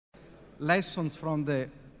lessons from the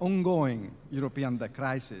ongoing European debt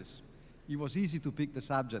crisis. It was easy to pick the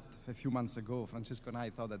subject a few months ago. Francesco and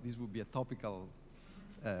I thought that this would be a topical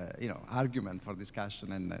argument for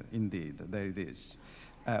discussion, and indeed, there it is.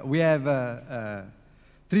 We have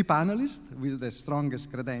 3 panelists with the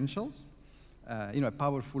strongest credentials, a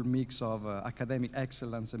powerful mix of academic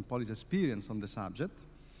excellence and policy experience on the subject.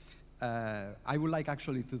 I would like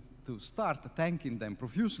actually to start thanking them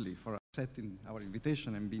profusely for accepting our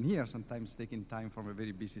invitation and being here, sometimes taking time from a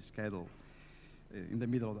very busy schedule in the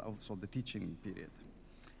middle of also the teaching period.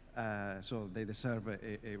 So they deserve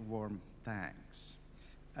a warm thanks.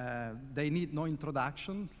 They need no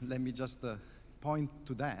introduction. Let me just point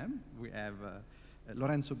to them. We have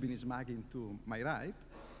Lorenzo Binismaghi to my right,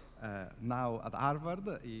 now at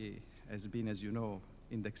Harvard. He has been, as you know,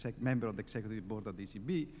 member of the executive board of the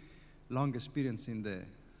ECB, long experience in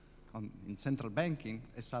central banking,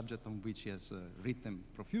 a subject on which he has written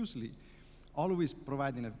profusely, always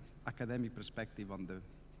providing an academic perspective on the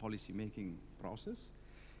policy-making process,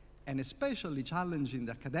 and especially challenging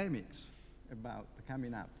the academics about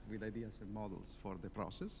coming up with ideas and models for the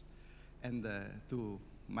process. And to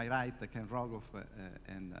my right, Ken Rogoff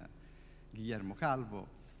and Guillermo Calvo,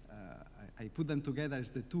 I put them together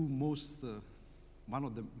as the one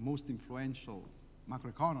of the most influential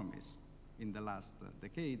macroeconomists in the last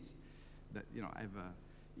decades that have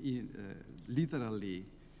literally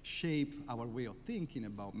shaped our way of thinking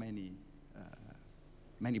about many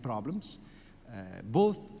problems,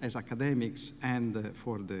 both as academics and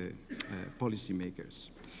for the policymakers.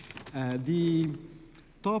 The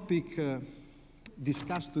topic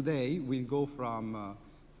discussed today will go from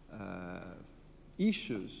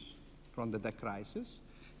issues from the debt crisis.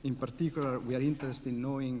 In particular, we are interested in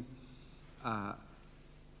knowing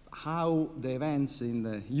how the events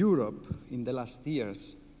in Europe in the last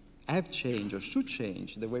years have changed or should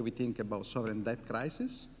change the way we think about sovereign debt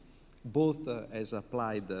crisis, both as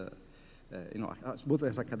applied, both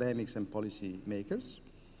as academics and policy makers.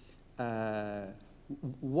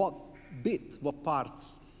 What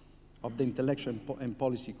parts of the intellectual and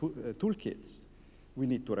policy toolkits we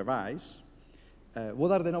need to revise?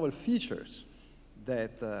 What are the novel features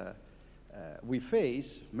that we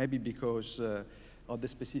face, maybe because of the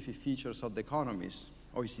specific features of the economies,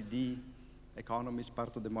 OECD, Economist,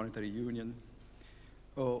 part of the monetary union,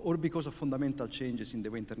 or because of fundamental changes in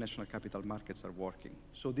the way international capital markets are working.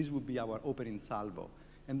 So this would be our opening salvo.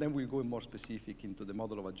 And then we'll go more specific into the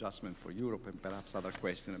model of adjustment for Europe and perhaps other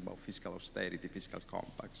questions about fiscal austerity, fiscal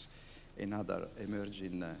compacts, and other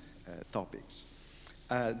emerging topics.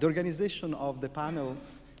 The organization of the panel,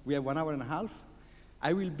 we have 1.5 hours.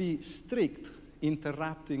 I will be strict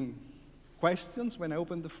interrupting questions when I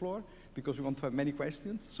open the floor, because we want to have many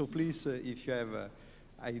questions. So please, if you have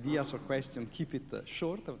ideas or questions, keep it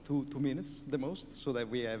short, 2 minutes the most, so that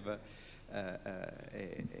we have a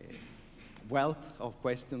wealth of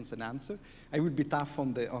questions and answers. I will be tough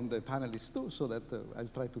on the panelists too, so that I'll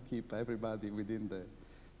try to keep everybody within the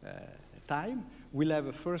time. We'll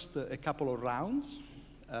have first a couple of rounds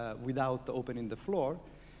without opening the floor.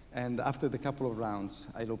 And after the couple of rounds,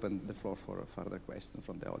 I'll open the floor for further questions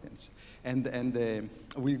from the audience. And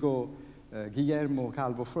we'll go Guillermo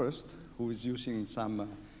Calvo first, who is using some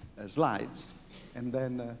slides, and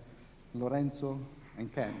then Lorenzo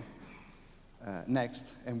and Ken next,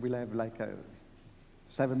 and we'll have like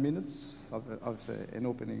 7 minutes of an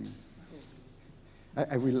opening.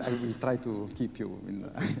 I will try to keep you in.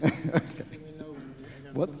 Okay. Let me know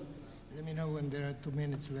when what? Let me know when there are 2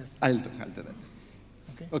 minutes left. I'll do that.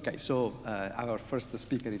 Okay, so our first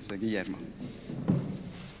speaker is Guillermo.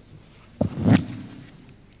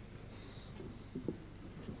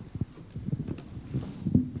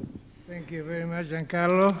 Thank you very much,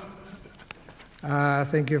 Giancarlo.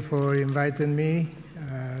 Thank you for inviting me,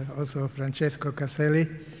 also Francesco Caselli.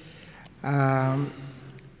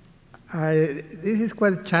 This is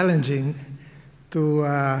quite challenging to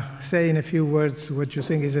say in a few words what you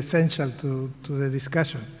think is essential to the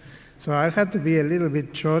discussion. So I'll have to be a little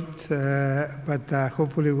bit short, but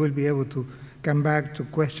hopefully we'll be able to come back to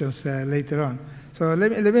questions later on. So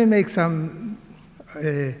let me make some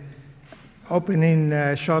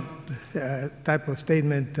opening short type of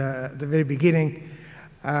statement at the very beginning.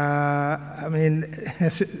 I mean,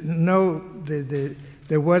 as you know,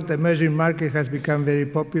 the word emerging market has become very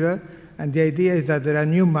popular, and the idea is that there are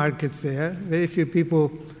new markets there. Very few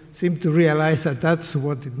people seem to realize that that's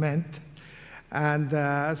what it meant. And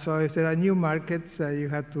so if there are new markets, you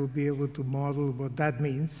have to be able to model what that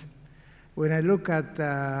means. When I look at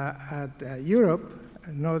Europe,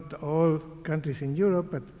 not all countries in Europe,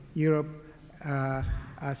 but Europe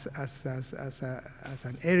as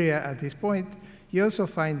an area at this point, you also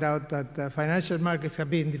find out that financial markets have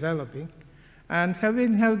been developing and have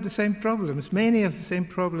been having the same problems, many of the same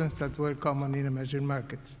problems that were common in emerging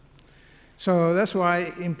markets. So that's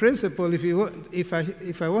why, in principle,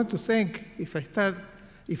 if I want to think, if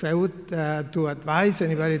I would to advise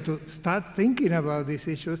anybody to start thinking about these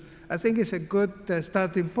issues, I think it's a good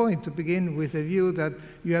starting point to begin with a view that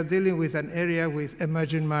you are dealing with an area with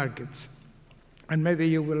emerging markets. And maybe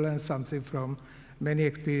you will learn something from many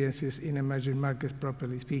experiences in emerging markets,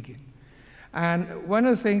 properly speaking. And one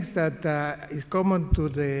of the things that is common to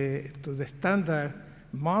the standard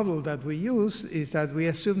model that we use is that we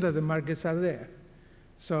assume that the markets are there.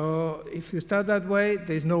 So if you start that way,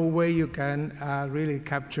 there's no way you can really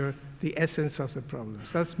capture the essence of the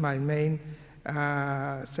problems. That's my main,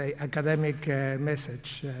 say, academic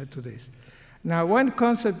message to this. Now, one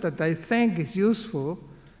concept that I think is useful,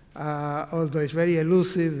 although it's very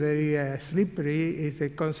elusive, very slippery, is the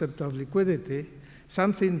concept of liquidity,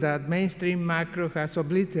 something that mainstream macro has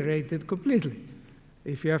obliterated completely.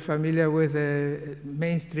 If you are familiar with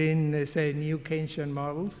mainstream, say, new Keynesian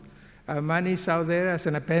models, money is out there as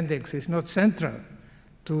an appendix. It's not central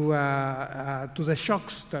to the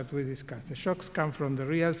shocks that we discussed. The shocks come from the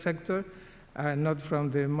real sector, not from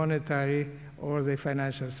the monetary or the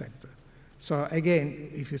financial sector. So again,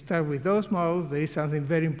 if you start with those models, there is something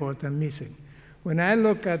very important missing. When I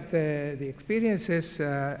look at the experiences,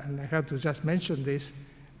 and I have to just mention this,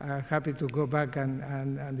 happy to go back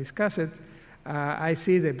and discuss it, I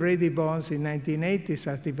see the Brady bonds in 1980s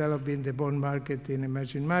as developing the bond market in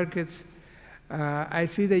emerging markets. I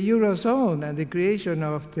see the Eurozone and the creation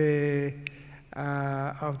of the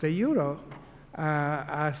euro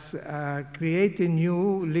as creating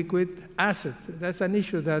new liquid assets. That's an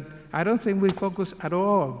issue that I don't think we focus at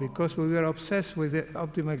all because we were obsessed with the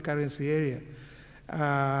optimal currency area,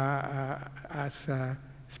 as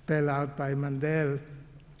spelled out by Mandel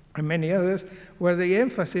and many others, where the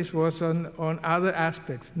emphasis was on other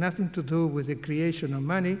aspects, nothing to do with the creation of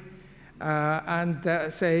money.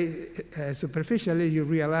 Superficially, you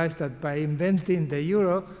realize that by inventing the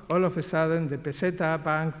euro, all of a sudden the peseta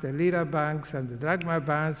banks, the lira banks, and the drachma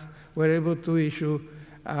banks were able to issue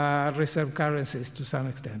reserve currencies to some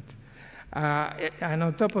extent. And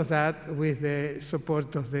on top of that, with the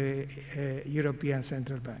support of the European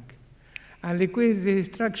Central Bank. And liquidity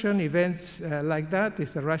destruction events like that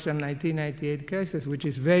is the Russian 1998 crisis, which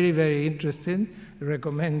is very, very interesting. I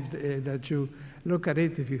recommend that you look at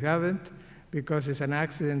it if you haven't, because it's an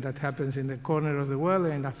accident that happens in the corner of the world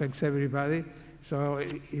and affects everybody. So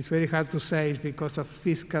it's very hard to say it's because of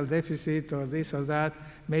fiscal deficit or this or that.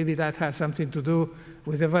 Maybe that has something to do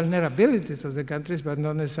with the vulnerabilities of the countries, but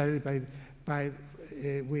not necessarily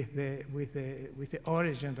with the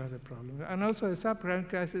origin of the problem. And also the subprime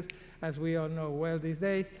crisis, as we all know well these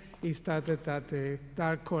days, it started at the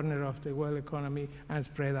dark corner of the world economy and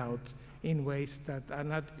spread out in ways that are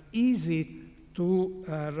not easy to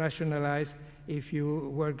rationalize if you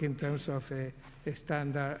work in terms of a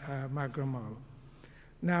standard macro model.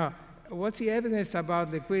 Now, what's the evidence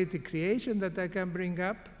about liquidity creation that I can bring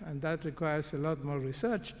up? And that requires a lot more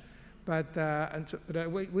research. But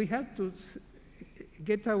we have to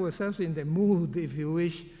get ourselves in the mood, if you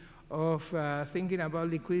wish, of thinking about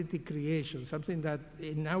liquidity creation, something that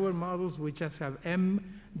in our models we just have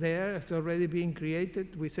M there, it's already being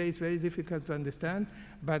created. We say it's very difficult to understand,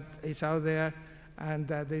 but it's out there and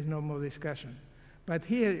there's no more discussion. But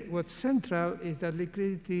here, what's central is that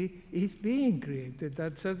liquidity is being created,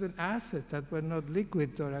 that certain assets that were not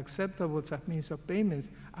liquid or acceptable as means of payments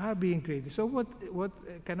are being created. So what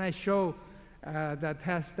can I show that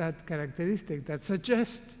has that characteristic that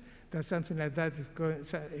suggests that something like that is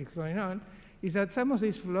going on, is that some of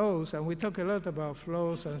these flows, and we talk a lot about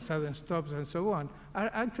flows and sudden stops and so on, are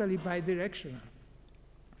actually bidirectional.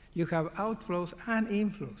 You have outflows and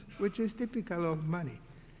inflows, which is typical of money.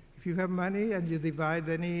 If you have money and you divide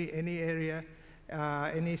any area,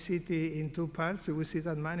 any city in two parts, you will see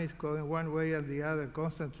that money is going one way and the other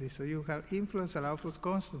constantly. So you have inflows and outflows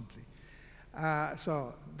constantly.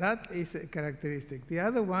 So that is a characteristic. The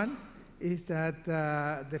other one is that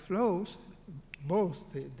the flows, both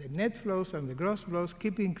the net flows and the gross flows,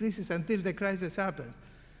 keep increases until the crisis happens.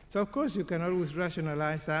 So of course you can always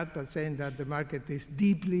rationalize that by saying that the market is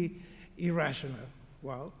deeply irrational.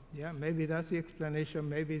 Well, yeah, maybe that's the explanation.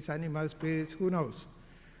 Maybe it's animal spirits. Who knows?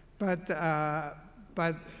 But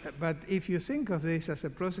if you think of this as a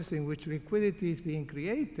process in which liquidity is being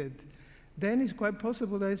created, then it's quite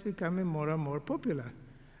possible that it's becoming more and more popular.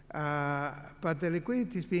 But the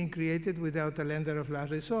liquidity is being created without a lender of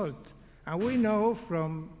last resort. And we know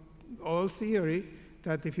from all theory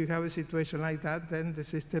that if you have a situation like that, then the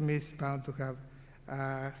system is bound to have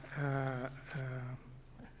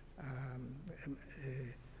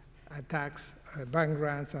attacks, bank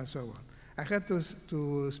runs, and so on. I had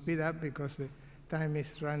to speed up because the time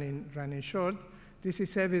is running short. This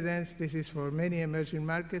is evidence. This is for many emerging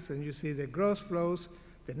markets, and you see the gross flows,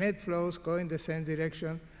 the net flows going the same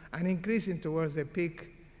direction and increasing towards the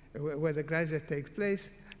peak where the crisis takes place,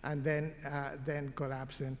 and then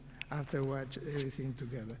collapsing afterwards, everything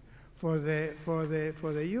together. For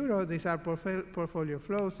the euro, these are portfolio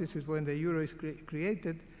flows. This is when the euro is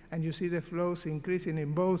created, and you see the flows increasing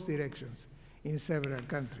in both directions in several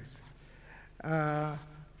countries.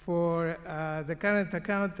 For the current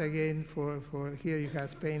account, again, for here you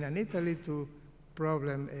have Spain and Italy, two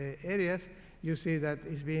problem areas. You see that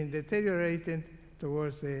it's being deteriorated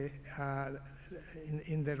towards the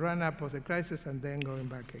in the run-up of the crisis and then going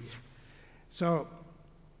back again. So,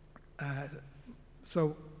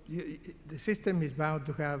 the system is bound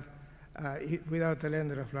to have, without a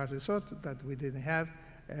lender of last resort that we didn't have,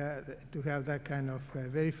 to have that kind of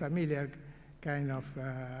very familiar kind of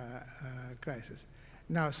crisis.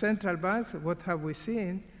 Now, central banks, what have we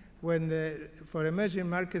seen? When for emerging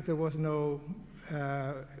markets, there was no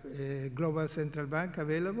global central bank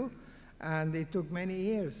available, and it took many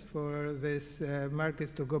years for these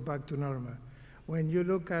markets to go back to normal. When you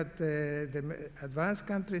look at the advanced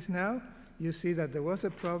countries now, you see that there was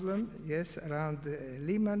a problem, yes, around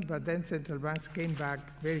Lehman, but then central banks came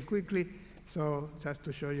back very quickly. So just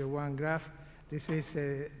to show you one graph, this is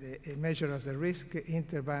a measure of the risk,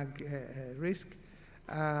 interbank risk,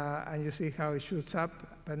 and you see how it shoots up,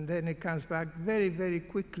 and then it comes back very, very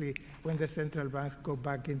quickly when the central banks go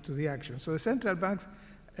back into the action. So the central banks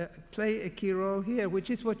play a key role here, which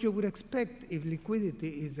is what you would expect if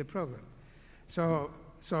liquidity is the problem. So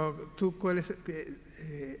I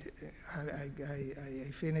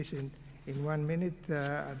finish in 1 minute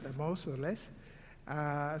at the most or less.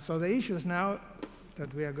 So the issues now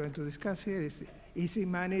that we are going to discuss here is easy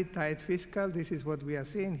money, tight fiscal. This is what we are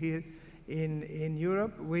seeing here in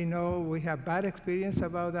Europe. We know we have bad experience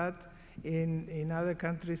about that in other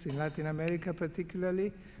countries, in Latin America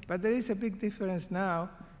particularly. But there is a big difference now,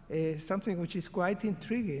 something which is quite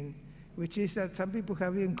intriguing, which is that some people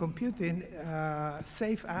have been computing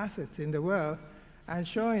safe assets in the world and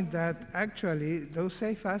showing that actually those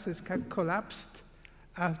safe assets have collapsed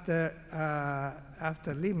after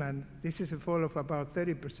Lehman. This is a fall of about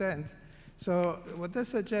 30%. So what that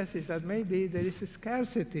suggests is that maybe there is a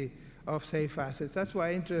scarcity of safe assets. That's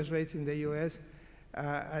why interest rates in the US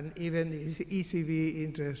and even ECB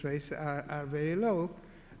interest rates are very low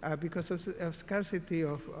because of scarcity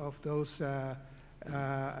of those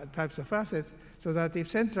types of assets, so that if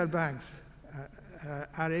central banks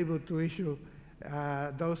are able to issue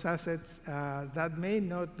those assets, that may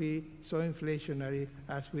not be so inflationary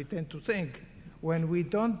as we tend to think, when we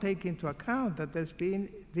don't take into account that there's been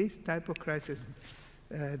this type of crisis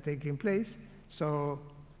taking place. So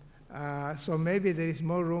maybe there is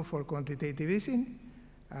more room for quantitative easing.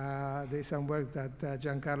 There's some work that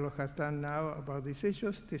Giancarlo has done now about these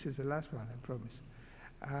issues. This is the last one, I promise.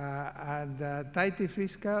 And tighty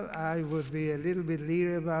fiscal, I would be a little bit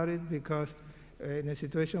leery about it, because in a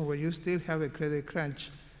situation where you still have a credit crunch,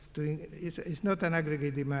 it's not an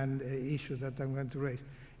aggregate demand issue that I'm going to raise.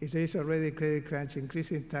 If there is already a credit crunch,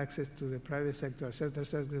 increasing taxes to the private sector, certain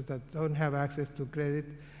sectors that don't have access to credit,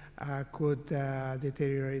 could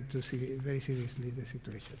deteriorate very seriously the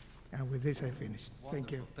situation. And with this, I finish. Wonderful.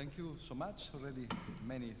 Thank you. Thank you so much. Already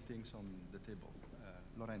many things on the table.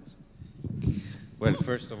 Lorenzo. Well,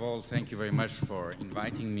 first of all, thank you very much for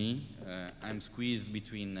inviting me. I'm squeezed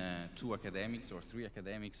between two academics or three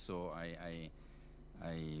academics, so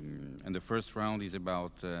and the first round is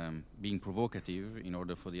about being provocative in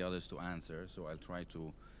order for the others to answer. So I'll try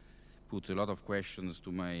to put a lot of questions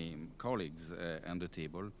to my colleagues on the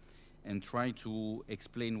table and try to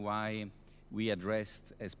explain why we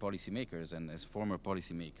addressed, as policymakers and as former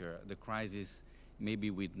policymaker, the crisis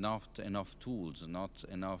maybe with not enough tools, not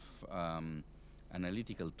enough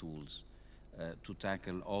analytical tools to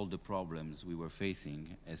tackle all the problems we were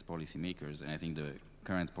facing as policymakers. And I think the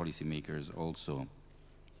current policymakers also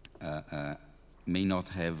may not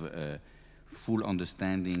have a full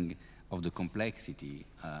understanding of the complexity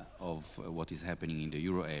of what is happening in the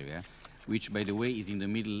euro area, which, by the way, is in the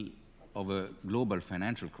middle of a global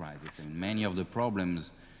financial crisis. I mean, many of the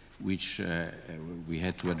problems which we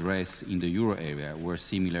had to address in the euro area were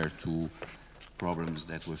similar to problems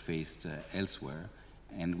that were faced elsewhere,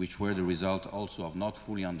 and which were the result also of not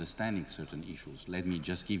fully understanding certain issues. Let me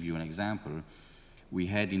just give you an example. We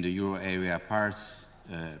had in the euro area parts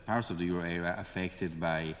parts of the euro area affected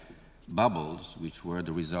by bubbles, which were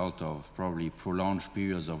the result of probably prolonged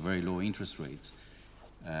periods of very low interest rates,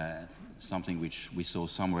 something which we saw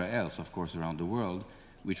somewhere else, of course, around the world,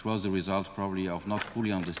 which was the result probably of not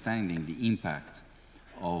fully understanding the impact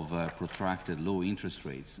of protracted low interest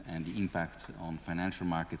rates and the impact on financial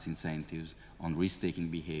markets incentives, on risk-taking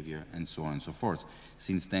behavior, and so on and so forth.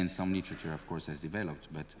 Since then, some literature, of course, has developed,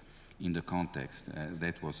 but in the context,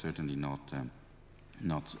 that was certainly not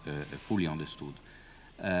fully understood.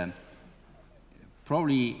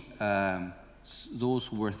 Probably those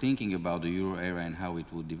who were thinking about the euro area and how it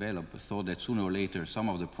would develop thought that sooner or later some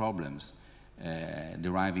of the problems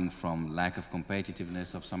deriving from lack of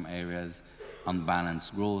competitiveness of some areas,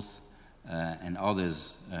 unbalanced growth, and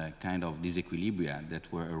others kind of disequilibria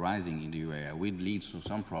that were arising in the euro area would lead to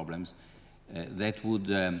some problems that would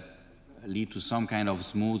lead to some kind of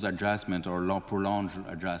smooth adjustment or prolonged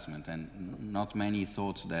adjustment. And not many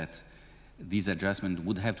thought that this adjustment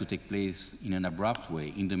would have to take place in an abrupt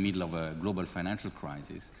way in the middle of a global financial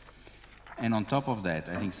crisis. And on top of that,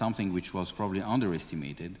 I think something which was probably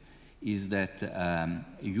underestimated is that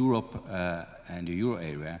Europe and the euro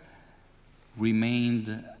area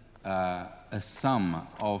remained a sum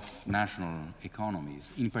of national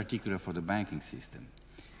economies, in particular for the banking system.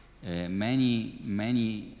 Many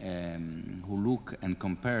who look and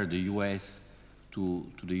compare the US to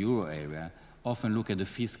the euro area often look at the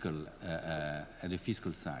fiscal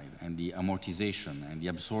side and the amortization and the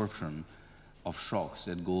absorption of shocks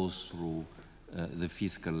that goes through the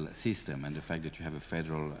fiscal system and the fact that you have a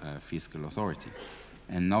federal fiscal authority.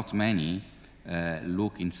 And not many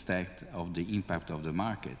look instead of the impact of the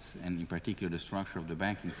markets and in particular the structure of the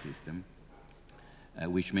banking system,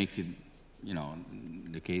 which makes it, you know,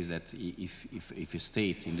 the case that if a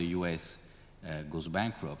state in the US goes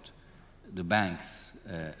bankrupt, the banks,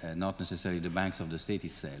 not necessarily the banks of the state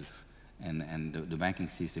itself, and the banking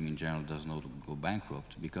system in general does not go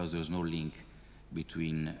bankrupt because there's no link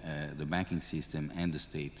between the banking system and the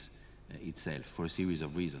state itself for a series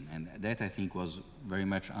of reasons. And that, I think, was very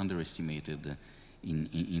much underestimated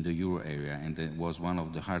in the euro area, and it was one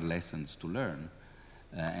of the hard lessons to learn.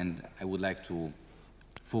 And I would like to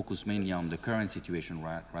focus mainly on the current situation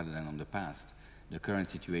rather than on the past. The current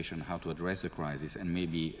situation, how to address the crisis, and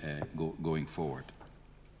maybe going forward.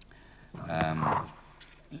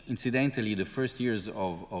 Incidentally, the first years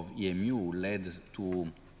of EMU led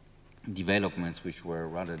to developments which were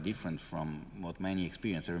rather different from what many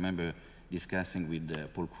experienced. I remember discussing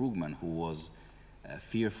with Paul Krugman, who was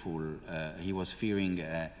fearful. He was fearing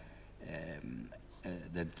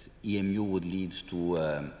that EMU would lead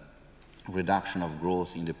to reduction of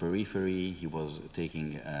growth in the periphery. He was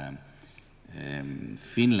taking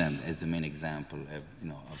Finland as the main example,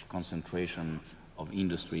 of concentration of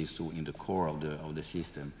industries in the core of the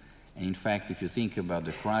system. And in fact, if you think about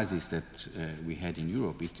the crisis that we had in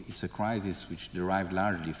Europe, it's a crisis which derived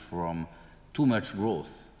largely from too much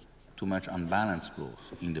growth, too much unbalanced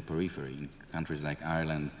growth in the periphery, in countries like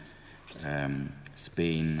Ireland,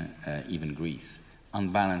 Spain, even Greece.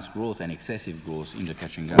 Unbalanced growth and excessive growth in the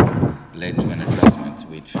catching up led to an adjustment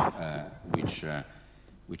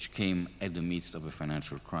which came at the midst of a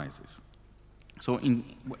financial crisis. So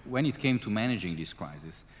when it came to managing this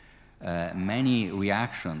crisis, many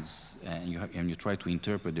reactions, and you try to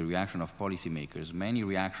interpret the reaction of policymakers, many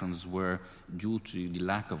reactions were due to the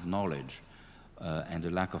lack of knowledge and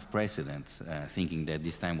the lack of precedent, thinking that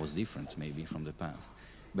this time was different maybe from the past.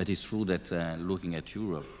 But it's true that looking at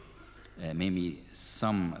Europe, maybe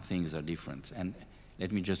some things are different. And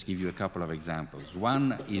let me just give you a couple of examples.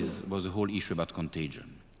 One was the whole issue about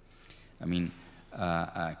contagion. I mean,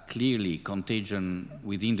 clearly contagion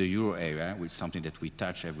within the euro area, which is something that we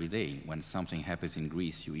touch every day. When something happens in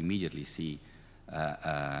Greece, you immediately see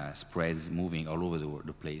spreads moving all over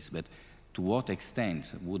the place. But to what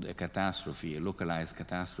extent would a catastrophe, a localized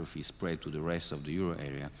catastrophe, spread to the rest of the euro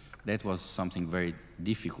area? That was something very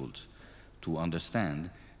difficult to understand.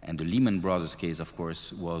 And the Lehman Brothers case, of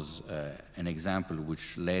course, was an example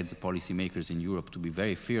which led policymakers in Europe to be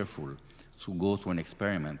very fearful to go through an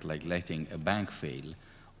experiment like letting a bank fail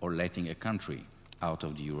or letting a country out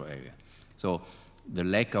of the euro area. So the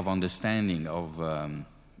lack of understanding of,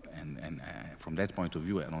 from that point of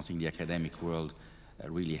view, I don't think the academic world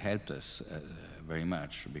really helped us very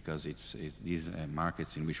much, because these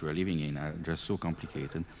markets in which we're living in are just so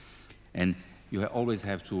complicated. And you always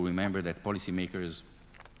have to remember that policymakers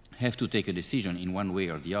have to take a decision in one way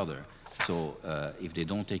or the other. So if they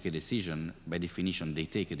don't take a decision, by definition, they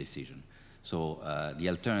take a decision. So the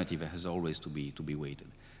alternative has always to be weighted.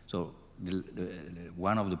 So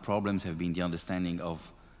one of the problems have been the understanding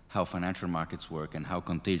of how financial markets work and how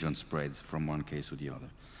contagion spreads from one case to the other.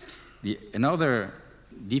 Another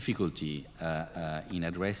difficulty in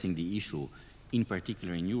addressing the issue, in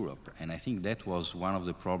particular in Europe, and I think that was one of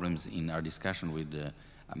the problems in our discussion with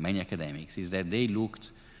many academics, is that they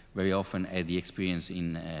looked very often at the experience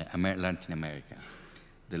in Latin America,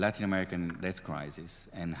 the Latin American debt crisis,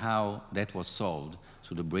 and how that was solved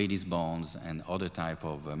through the Brady's bonds and other type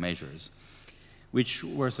of measures, which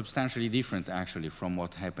were substantially different actually from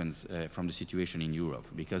what happens from the situation in Europe,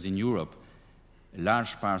 because in Europe,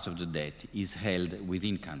 large parts of the debt is held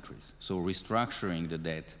within countries. So restructuring the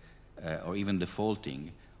debt or even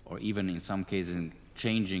defaulting, or even in some cases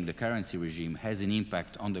changing the currency regime has an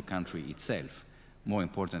impact on the country itself, more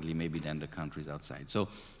importantly maybe than the countries outside. So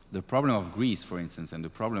the problem of Greece, for instance, and the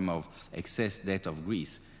problem of excess debt of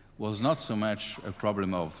Greece was not so much a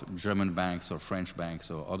problem of German banks or French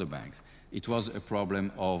banks or other banks. It was a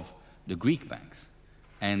problem of the Greek banks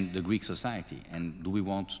and the Greek society. And do we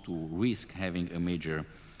want to risk having a major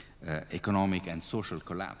economic and social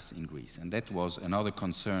collapse in Greece? And that was another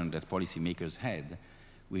concern that policymakers had,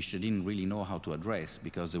 which they didn't really know how to address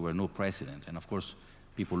because there were no precedent. And of course,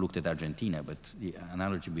 people looked at Argentina, but the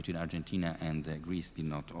analogy between Argentina and Greece did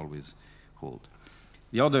not always hold.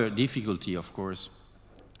 The other difficulty, of course,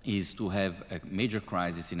 is to have a major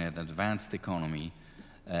crisis in an advanced economy,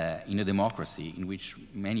 in a democracy in which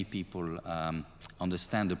many people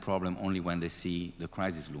understand the problem only when they see the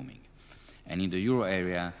crisis looming. And in the euro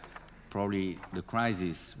area, probably the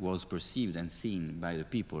crisis was perceived and seen by the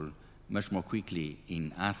people much more quickly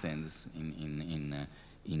in Athens,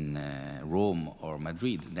 in Rome or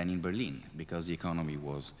Madrid than in Berlin, because the economy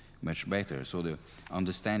was much better. So the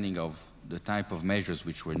understanding of the type of measures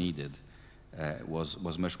which were needed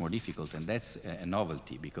was much more difficult. And that's a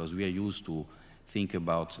novelty, because we are used to think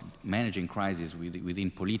about managing crises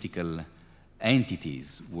within political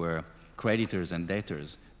entities where creditors and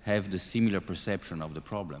debtors have the similar perception of the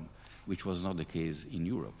problem, which was not the case in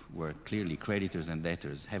Europe, where clearly creditors and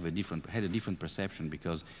debtors had a different perception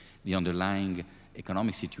because the underlying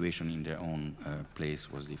economic situation in their own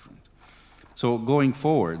place was different. So going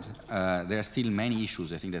forward, there are still many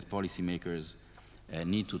issues I think that policymakers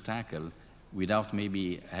need to tackle without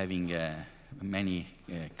maybe having many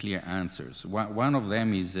clear answers. One of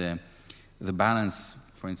them is the balance,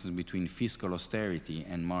 for instance, between fiscal austerity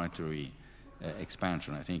and monetary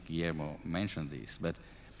expansion. I think Guillermo mentioned this, but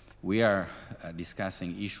we are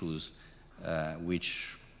discussing issues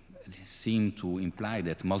which seem to imply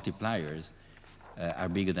that multipliers are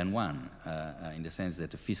bigger than one, in the sense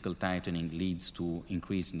that the fiscal tightening leads to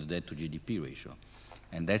increase in the debt to GDP ratio.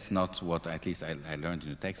 And that's not what, at least I learned in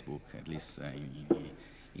the textbook, at least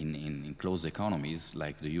in closed economies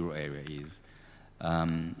like the euro area is.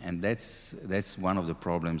 And that's one of the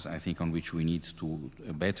problems, I think, on which we need to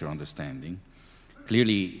a better understanding.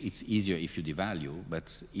 Clearly, it's easier if you devalue,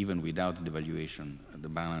 but even without devaluation, the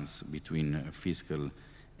balance between fiscal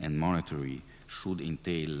and monetary should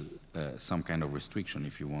entail some kind of restriction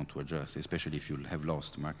if you want to adjust, especially if you have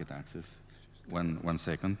lost market access. One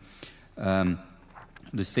second.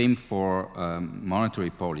 The same for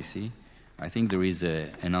monetary policy. I think there is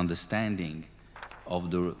an understanding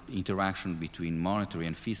of the interaction between monetary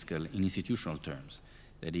and fiscal in institutional terms.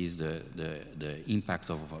 That is the impact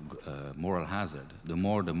of moral hazard. The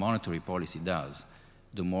more the monetary policy does,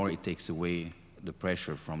 the more it takes away the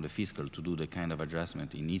pressure from the fiscal to do the kind of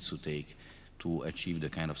adjustment it needs to take to achieve the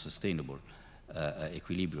kind of sustainable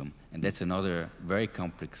equilibrium. And that's another very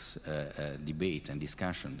complex debate and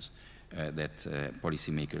discussions that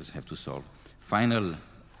policymakers have to solve. Final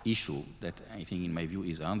issue that I think, in my view,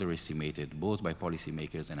 is underestimated both by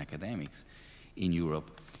policymakers and academics in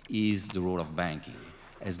Europe is the role of banking.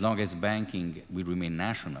 As long as banking will remain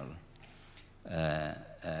national,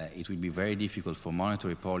 it will be very difficult for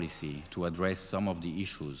monetary policy to address some of the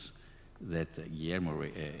issues that Guillermo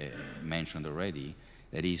mentioned already,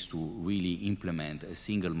 that is to really implement a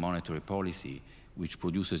single monetary policy which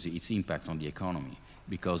produces its impact on the economy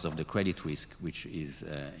because of the credit risk which is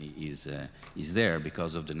there,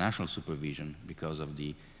 because of the national supervision, because of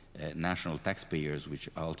the national taxpayers which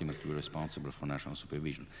are ultimately responsible for national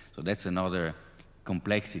supervision. So that's another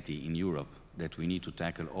complexity in Europe that we need to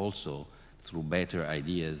tackle also through better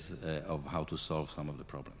ideas of how to solve some of the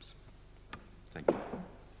problems. Thank you.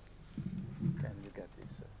 Can you get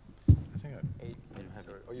this? I think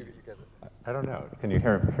you get it. I don't know. Can you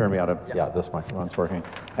hear me out of? Yeah, this microphone's working.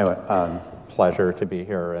 Anyway, pleasure to be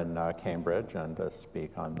here in Cambridge and to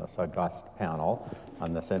speak on this august panel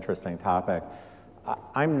on this interesting topic.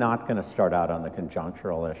 I'm not going to start out on the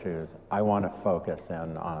conjunctural issues. I want to focus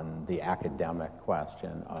in on the academic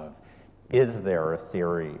question of is there a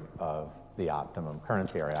theory of the optimum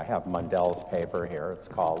currency area? I have Mundell's paper here. It's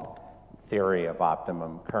called Theory of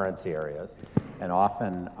Optimum Currency Areas. And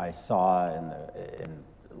often I saw in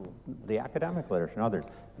the academic literature and others,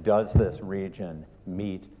 does this region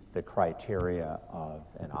meet the criteria of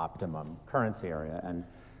an optimum currency area? And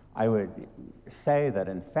I would say that,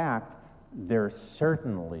 in fact, there's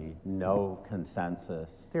certainly no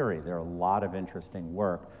consensus theory. There are a lot of interesting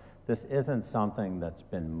work. This isn't something that's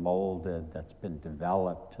been molded, that's been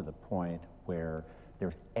developed to the point where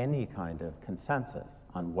there's any kind of consensus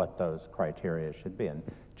on what those criteria should be. And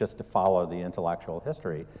just to follow the intellectual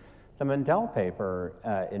history, the Mundell paper,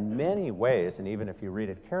 in many ways, and even if you read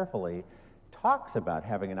it carefully, talks about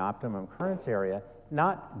having an optimum currency area,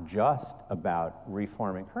 not just about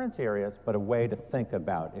reforming currency areas, but a way to think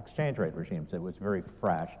about exchange rate regimes. It was very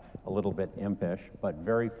fresh, a little bit impish, but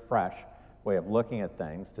very fresh way of looking at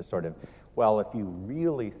things to sort of, well, if you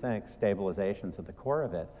really think stabilization's at the core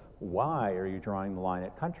of it, why are you drawing the line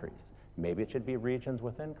at countries? Maybe it should be regions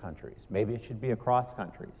within countries. Maybe it should be across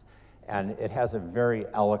countries. And it has a very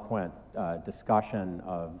eloquent discussion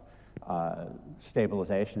of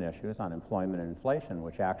stabilization issues on employment and inflation,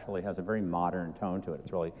 which actually has a very modern tone to it.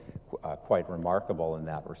 It's really quite remarkable in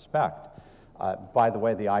that respect. By the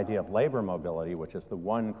way, the idea of labor mobility, which is the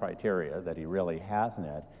one criteria that he really has in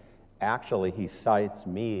it, actually he cites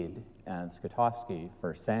Mead and Skotowski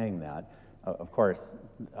for saying that. Of course,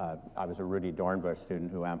 I was a Rudy Dornbusch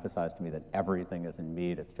student who emphasized to me that everything is in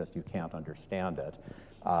Mead, it's just you can't understand it.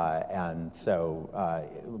 And so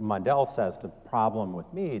Mundell says the problem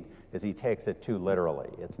with Mead is he takes it too literally.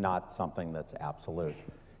 It's not something that's absolute,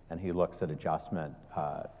 and he looks at adjustment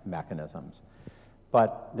mechanisms.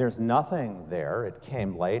 But there's nothing there. It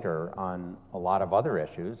came later on a lot of other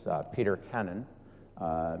issues. Peter Kennan,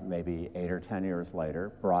 maybe 8 or 10 years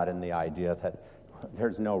later, brought in the idea that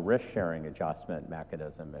there's no risk-sharing adjustment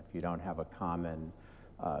mechanism. If you don't have a common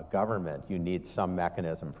government, you need some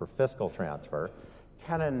mechanism for fiscal transfer.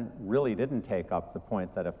 Kennan really didn't take up the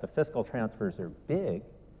point that if the fiscal transfers are big,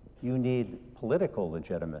 you need political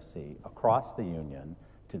legitimacy across the union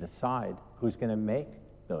to decide who's going to make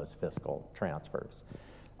those fiscal transfers.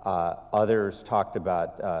 Others talked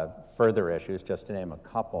about further issues, just to name a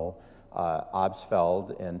couple.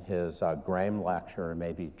 Obstfeld, in his Graham lecture,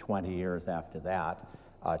 maybe 20 years after that,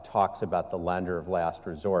 talks about the lender of last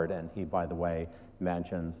resort, and he, by the way,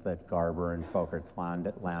 mentions that Garber and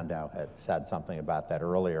Folkerts-Landau had said something about that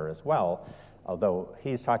earlier as well, although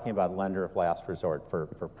he's talking about lender of last resort for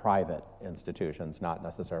private institutions, not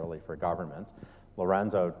necessarily for governments.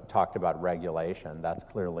 Lorenzo talked about regulation. That's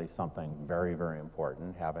clearly something very, very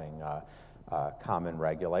important, having common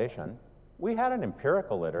regulation. We had an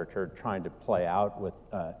empirical literature trying to play out with,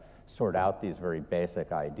 sort out these very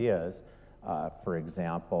basic ideas. For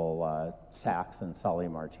example, Sachs and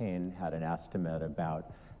Sully-Martin had an estimate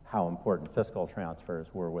about how important fiscal transfers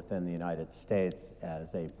were within the United States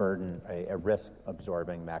as a burden, a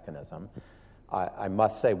risk-absorbing mechanism. I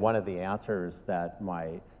must say one of the answers that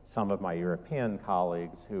some of my European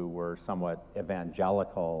colleagues who were somewhat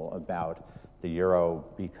evangelical about the euro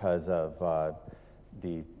because of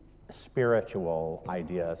the spiritual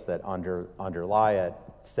ideas that underlie it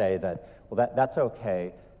say that, well, that's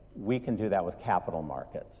okay. We can do that with capital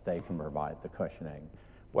markets. They can provide the cushioning.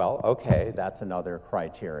 Well, okay, that's another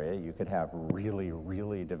criteria. You could have really,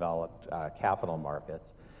 really developed capital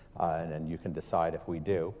markets, and you can decide if we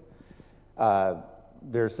do.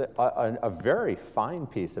 There's a very fine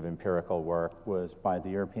piece of empirical work was by the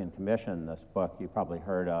European Commission, this book you probably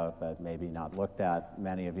heard of, but maybe not looked at,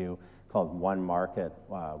 many of you, called One Market,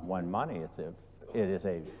 One Money. It is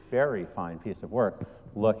a very fine piece of work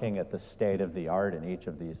looking at the state of the art in each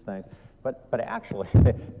of these things. But actually,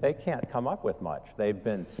 they can't come up with much. They've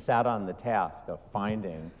been set on the task of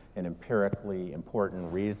finding an empirically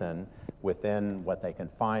important reason within what they can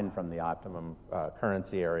find from the optimum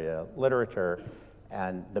currency area literature.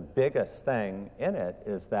 And the biggest thing in it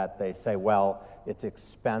is that they say, well, it's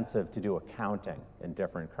expensive to do accounting in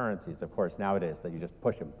different currencies. Of course, nowadays, that you just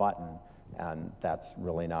push a button, and that's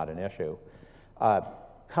really not an issue.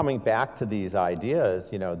 Coming back to these ideas,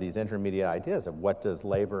 these intermediate ideas of what does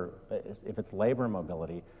labor, if it's labor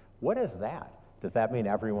mobility, what is that? Does that mean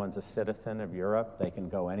everyone's a citizen of Europe? They can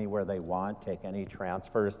go anywhere they want, take any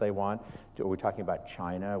transfers they want? Are we talking about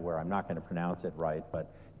China, where I'm not going to pronounce it right,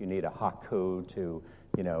 but you need a haku to,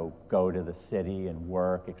 go to the city and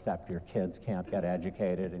work, except your kids can't get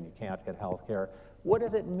educated and you can't get health care? What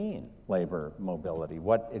does it mean, labor mobility?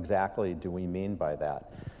 What exactly do we mean by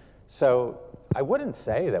that? So I wouldn't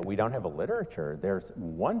say that we don't have a literature. There's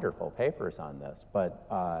wonderful papers on this, but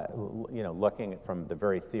you know, looking from the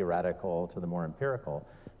very theoretical to the more empirical,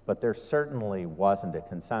 but there certainly wasn't a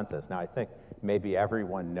consensus. Now I think maybe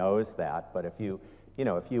everyone knows that, but if you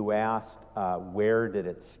asked where did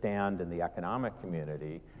it stand in the economic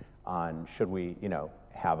community on should we,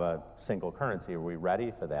 have a single currency, are we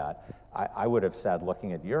ready for that? I would have said,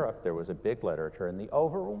 looking at Europe, there was a big literature, and the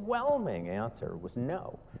overwhelming answer was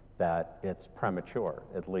no, that it's premature,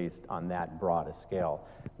 at least on that broad a scale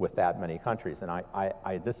with that many countries. And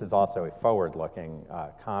this is also a forward-looking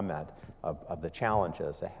comment of the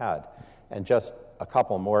challenges ahead. And just a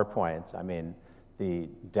couple more points. I mean, the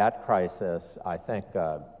debt crisis, I think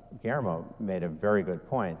Guillermo made a very good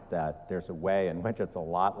point that there's a way in which it's a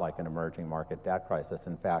lot like an emerging market debt crisis.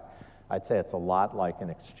 In fact, I'd say it's a lot like an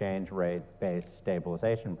exchange rate-based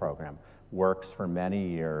stabilization program. Works for many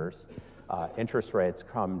years. Interest rates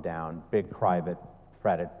come down, big private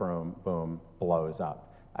credit boom blows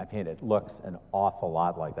up. I mean, it looks an awful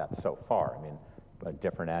lot like that so far. I mean, a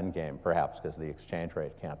different end game perhaps because the exchange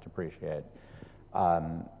rate can't depreciate.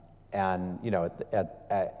 And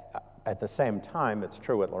at the same time, it's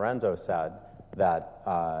true what Lorenzo said, that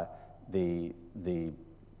the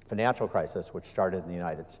financial crisis, which started in the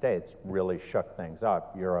United States, really shook things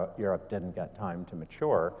up. Europe didn't get time to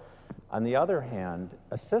mature. On the other hand,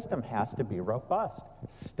 a system has to be robust.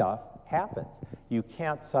 Stuff happens. You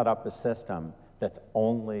can't set up a system that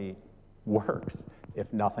only works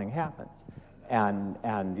if nothing happens. And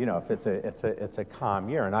if it's a calm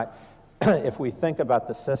year. And if we think about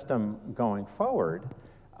the system going forward,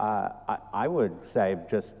 I would say,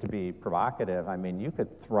 just to be provocative, I mean, you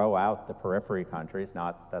could throw out the periphery countries,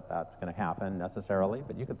 not that that's going to happen necessarily,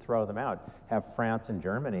 but you could throw them out, have France and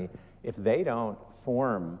Germany, if they don't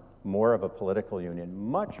form more of a political union,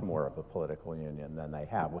 much more of a political union than they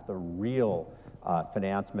have, with a real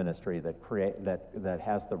finance ministry that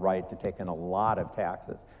has the right to take in a lot of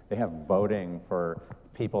taxes. They have voting for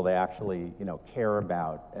people they actually care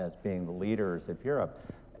about as being the leaders of Europe.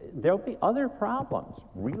 There'll be other problems,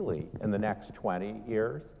 really, in the next 20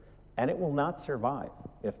 years, and it will not survive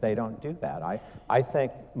if they don't do that. I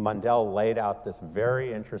think Mundell laid out this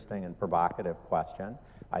very interesting and provocative question.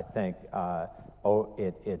 I think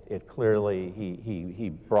it clearly, he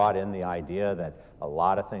brought in the idea that a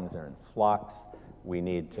lot of things are in flux. We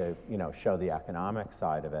need to show the economic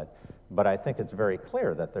side of it. But I think it's very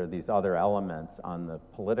clear that there are these other elements on the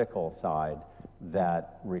political side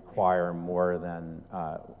that require more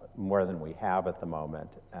than we have at the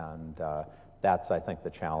moment, and that's, I think, the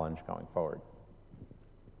challenge going forward.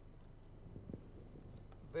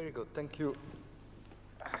 Very good, thank you.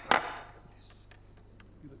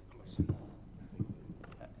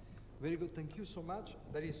 Very good, thank you so much.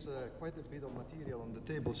 There is quite a bit of material on the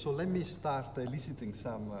table, so let me start eliciting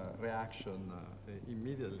some reaction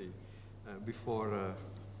immediately before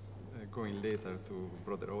going later to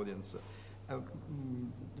broader audience.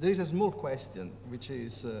 There is a small question, which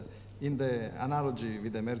is in the analogy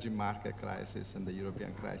with the emerging market crisis and the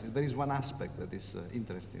European crisis. There is one aspect that is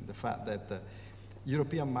interesting, the fact that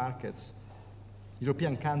European markets,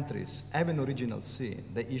 European countries have an original sin.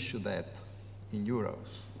 They issue debt in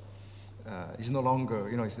euros. It's no longer,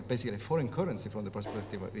 it's basically a foreign currency from the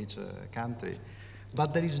perspective of each country.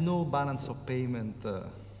 But there is no balance of payment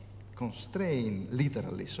constraint,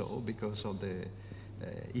 literally so, because of the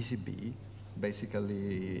ECB.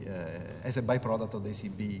 Basically, as a byproduct of the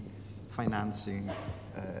ECB financing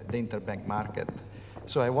the interbank market.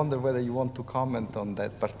 So I wonder whether you want to comment on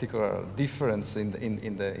that particular difference in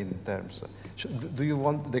terms. Do you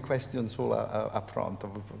want the questions all up front,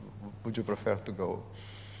 or would you prefer to go?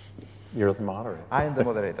 You're the moderator. I am the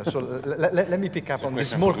moderator. So let me pick up on this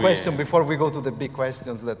small question before we go to the big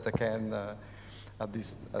questions that can, at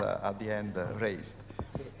the end, raised.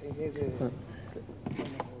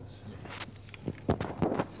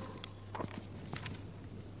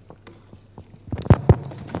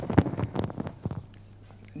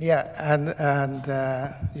 Yeah, and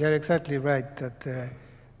you're exactly right that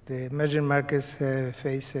the emerging markets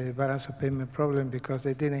face a balance of payment problem because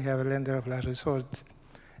they didn't have a lender of last resort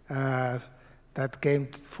that came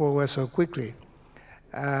forward so quickly.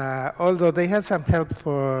 Although they had some help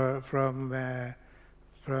from the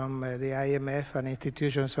IMF and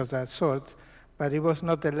institutions of that sort, but it was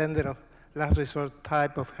not the lender of last resort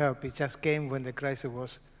type of help. It just came when the crisis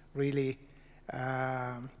was really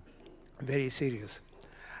very serious.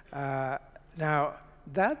 Now,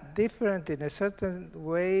 that different in a certain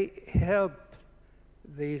way helped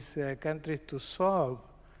these countries to solve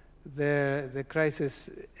the crisis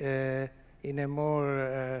in a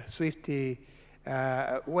more swiftly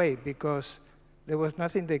way, because there was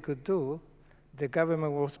nothing they could do. The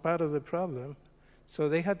government was part of the problem, so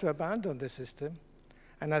they had to abandon the system.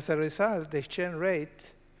 And as a result, the exchange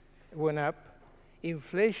rate went up,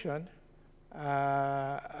 inflation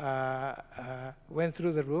went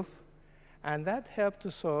through the roof, and that helped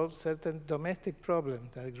to solve certain domestic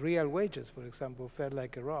problems, like real wages, for example, fell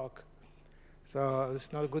like a rock. So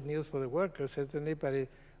it's not good news for the workers, certainly, but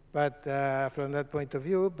from that point of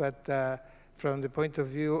view, but from the point of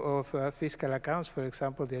view of fiscal accounts, for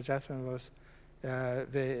example, the adjustment was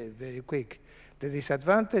very, very quick. The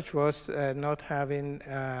disadvantage was not having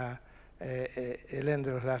a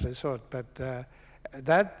lender of last resort, but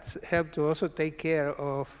that helped to also take care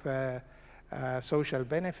of social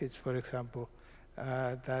benefits, for example,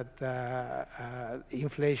 that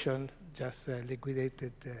inflation just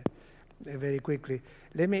liquidated very quickly.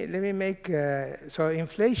 Let me make, so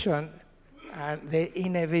inflation and the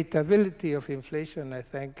inevitability of inflation, I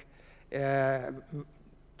think,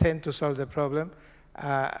 tend to solve the problem.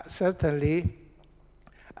 Certainly,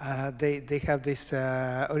 they have this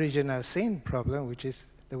original sin problem, which is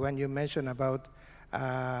the one you mentioned about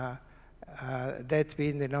debt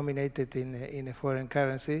being denominated in a foreign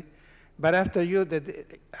currency. But after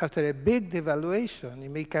a big devaluation,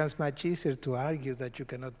 it becomes much easier to argue that you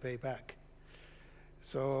cannot pay back.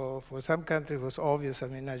 So for some countries, it was obvious. I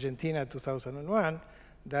mean, Argentina, 2001,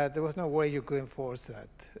 that there was no way you could enforce that,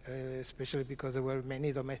 especially because there were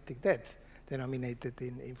many domestic debts denominated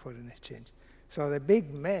in foreign exchange. So the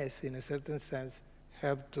big mess, in a certain sense,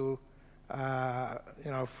 helped to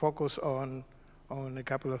focus on a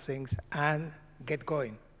couple of things and get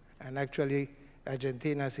going. And actually,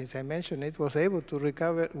 Argentina, since I mentioned it, was able to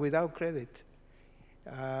recover without credit.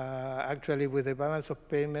 Actually, with a balance of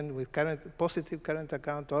payment, with positive current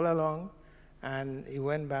account all along, and it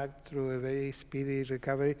went back through a very speedy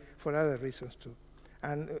recovery for other reasons too.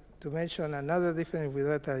 And to mention another difference with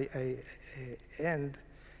that I end,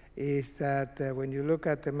 is that when you look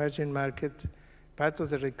at emerging markets, part of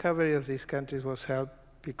the recovery of these countries was helped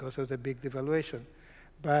because of the big devaluation.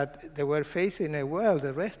 But they were facing a world,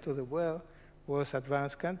 the rest of the world was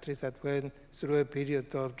advanced countries that went through a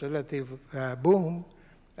period of relative boom,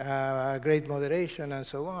 great moderation, and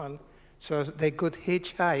so on. So they could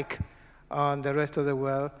hitchhike on the rest of the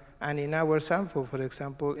world. And in our sample, for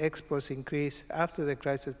example, exports increased after the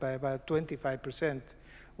crisis by about 25%.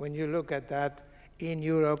 When you look at that in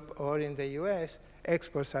Europe or in the US,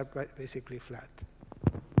 exports are basically flat.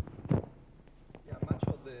 Yeah, much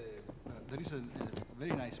of the, there is a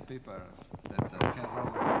very nice paper that Ken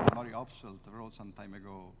Rowe from Maury Opsfeld wrote some time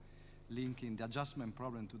ago, linking the adjustment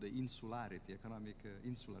problem to the insularity, economic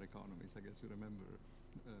insular economies, I guess you remember,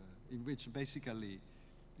 in which basically,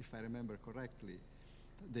 if I remember correctly,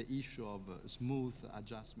 the issue of smooth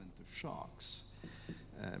adjustment to shocks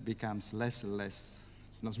becomes less and less,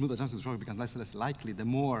 smooth adjustment to shocks becomes less and less likely the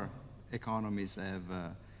more economies have,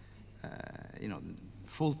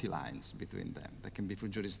 faulty lines between them. That can be for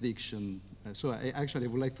jurisdiction. So I actually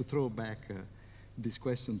would like to throw back this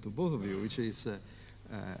question to both of you, which is,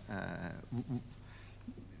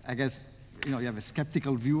 I guess, you have a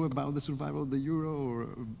skeptical view about the survival of the euro,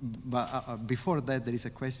 but before that, there is a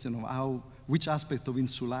question of which aspect of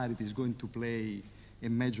insularity is going to play a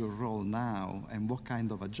major role now, and what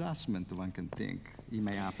kind of adjustment one can think it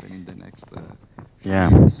may happen in the next few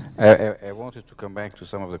years. I wanted to come back to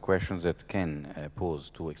some of the questions that Ken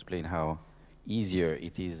posed to explain how easier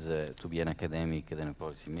it is to be an academic than a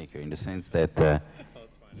policymaker, in the sense that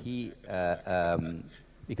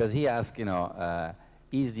because he asked,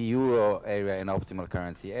 is the euro area an optimal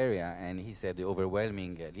currency area? And he said the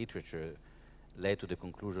overwhelming literature led to the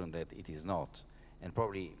conclusion that it is not. And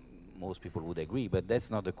probably most people would agree, but that's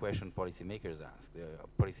not the question policymakers ask. The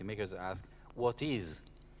policymakers ask, what is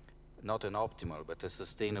not an optimal, but a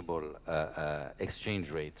sustainable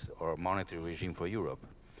exchange rate or monetary regime for Europe?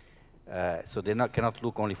 So they cannot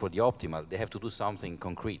look only for the optimal, they have to do something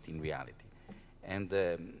concrete in reality. And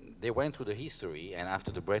they went through the history, and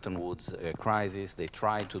after the Bretton Woods crisis, they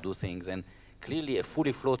tried to do things, and clearly a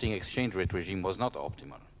fully floating exchange rate regime was not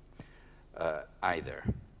optimal either,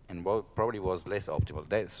 and probably was less optimal.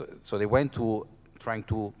 So they went to trying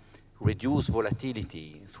to reduce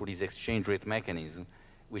volatility through this exchange rate mechanism,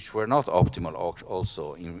 which were not optimal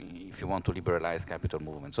also if you want to liberalize capital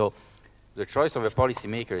movement. So the choice of a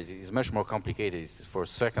policymaker is much more complicated. It's for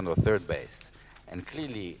second or third best. And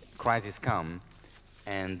clearly, crises come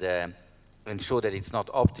and show that it's not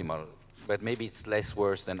optimal, but maybe it's less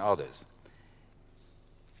worse than others.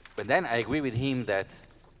 But then I agree with him that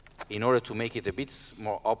in order to make it a bit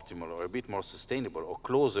more optimal or a bit more sustainable or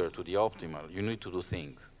closer to the optimal, you need to do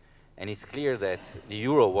things. And it's clear that the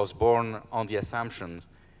euro was born on the assumption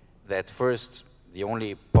that first, the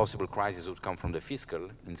only possible crisis would come from the fiscal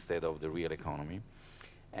instead of the real economy,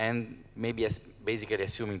 and maybe basically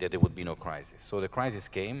assuming that there would be no crisis. So the crisis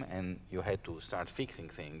came, and you had to start fixing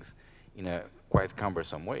things in a quite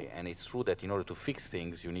cumbersome way. And it's true that in order to fix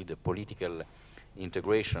things, you need a political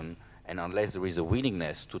integration, and unless there is a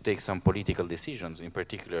willingness to take some political decisions, in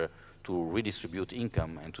particular to redistribute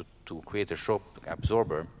income and to create a shock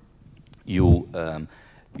absorber, you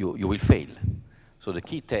will fail. So the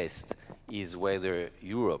key test is whether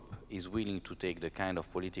Europe is willing to take the kind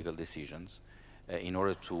of political decisions in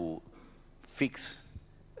order to fix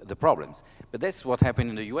the problems. But that's what happened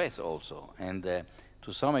in the US also. And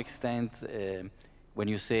to some extent, when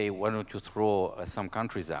you say, why don't you throw some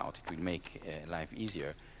countries out, it will make life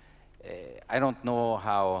easier. I don't know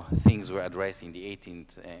how things were addressed in the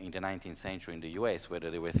 19th century in the US,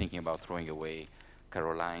 whether they were thinking about throwing away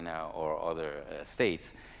Carolina or other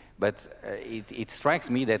states. But it strikes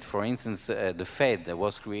me that, for instance, the Fed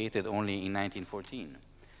was created only in 1914.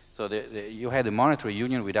 So you had a monetary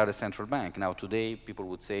union without a central bank. Now today, people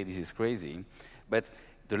would say this is crazy. But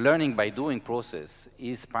the learning by doing process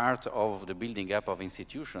is part of the building up of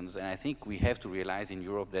institutions. And I think we have to realize in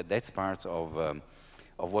Europe that that's part of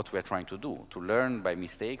what we're trying to do, to learn by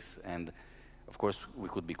mistakes. And of course, we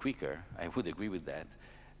could be quicker. I would agree with that.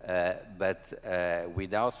 But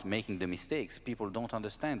without making the mistakes, people don't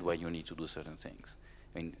understand why you need to do certain things.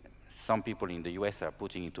 I mean, some people in the US are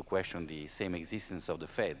putting into question the same existence of the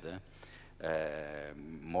Fed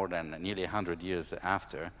more than nearly 100 years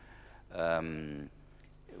after,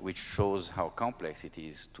 which shows how complex it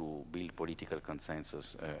is to build political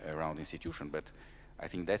consensus around institutions. But I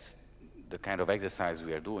think that's the kind of exercise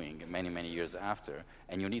we are doing many, many years after.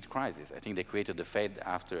 And you need crisis. I think they created the Fed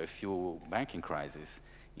after a few banking crises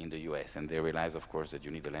in the US, and they realize, of course, that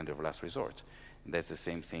you need a lender of last resort. And that's the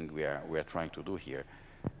same thing we are trying to do here.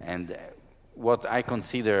 And what I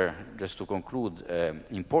consider, just to conclude,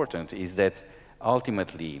 important is that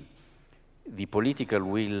ultimately the political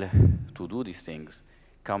will to do these things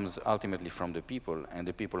comes ultimately from the people and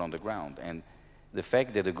the people on the ground. And the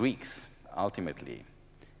fact that the Greeks ultimately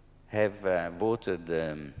have voted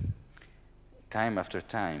time after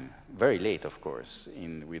time, very late, of course,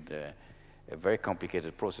 with a very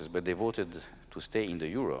complicated process, but they voted to stay in the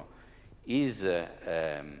euro, is a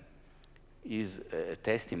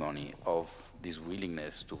testimony of this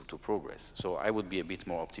willingness to progress. So I would be a bit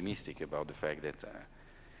more optimistic about the fact that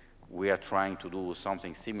we are trying to do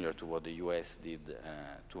something similar to what the US did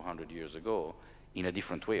 200 years ago, in a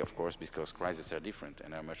different way, of course, because crises are different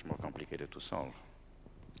and are much more complicated to solve.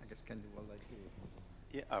 I guess Ken, you would like to...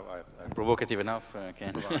 Yeah, provocative enough,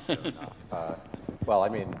 Ken? Well, I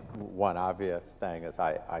mean, one obvious thing is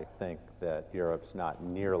I think that Europe's not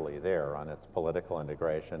nearly there on its political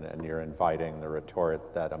integration, and you're inviting the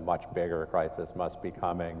retort that a much bigger crisis must be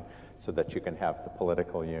coming so that you can have the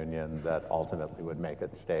political union that ultimately would make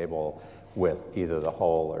it stable with either the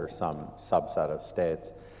whole or some subset of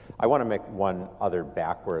states. I want to make one other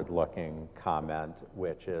backward-looking comment,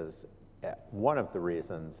 which is one of the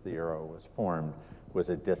reasons the euro was formed was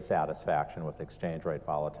a dissatisfaction with exchange rate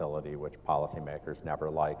volatility, which policymakers never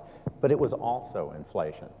like. But it was also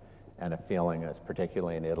inflation, and a feeling as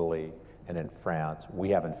particularly in Italy and in France, we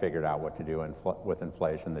haven't figured out what to do with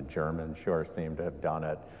inflation. The Germans sure seem to have done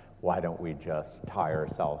it. Why don't we just tie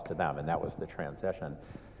ourselves to them? And that was the transition.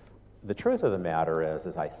 The truth of the matter is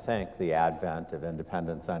I think the advent of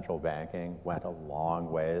independent central banking went a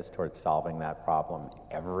long ways towards solving that problem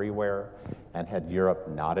everywhere. And had Europe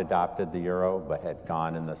not adopted the euro, but had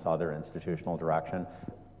gone in this other institutional direction,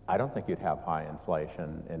 I don't think you'd have high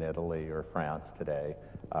inflation in Italy or France today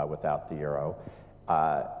without the euro.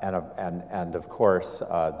 And of course,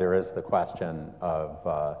 there is the question of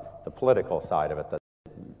the political side of it, that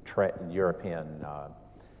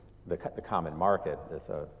the common market is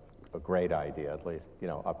a great idea, at least, you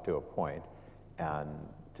know, up to a point, and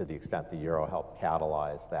to the extent the euro helped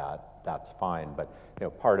catalyze that, that's fine. But you know,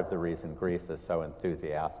 part of the reason Greece is so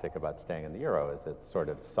enthusiastic about staying in the euro is it's sort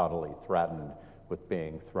of subtly threatened with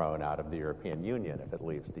being thrown out of the European Union if it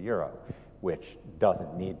leaves the euro, which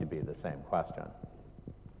doesn't need to be the same question.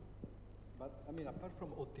 But I mean, apart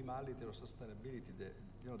from optimality or sustainability,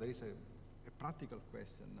 there is a practical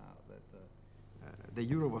question now that. The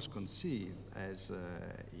euro was conceived as,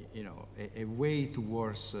 a way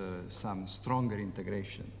towards some stronger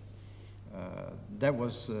integration. That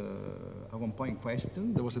was at one point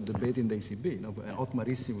questioned. There was a debate in the ECB. Otmar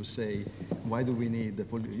Rissi would say, "Why do we need the?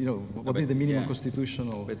 What is the minimum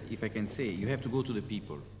constitutional?" But if I can say, you have to go to the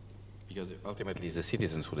people, because ultimately it's the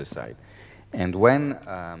citizens who decide. And when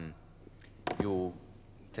you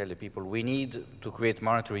tell the people, we need to create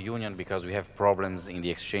monetary union because we have problems in the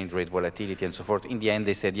exchange rate volatility and so forth. In the end,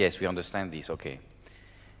 they said, yes, we understand this, okay.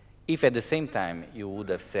 If at the same time you would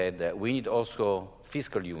have said that we need also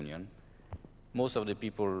fiscal union, most of the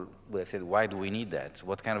people would have said, why do we need that?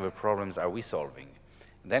 What kind of problems are we solving?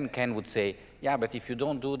 Then Ken would say, yeah, but if you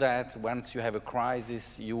don't do that, once you have a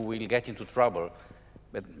crisis, you will get into trouble.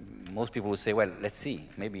 But most people would say, well, let's see,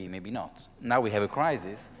 maybe not. Now we have a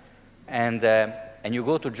crisis, and you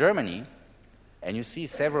go to Germany, and you see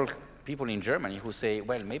several people in Germany who say,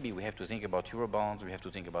 well, maybe we have to think about Eurobonds, we have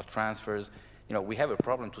to think about transfers. You know, we have a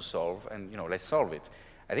problem to solve, and, you know, let's solve it.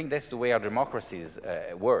 I think that's the way our democracies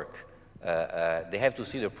work. They have to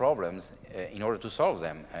see the problems in order to solve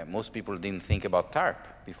them. Most people didn't think about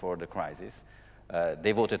TARP before the crisis.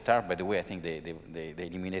 They voted TARP, by the way. I think they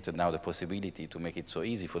eliminated now the possibility to make it so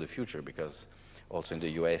easy for the future, because also in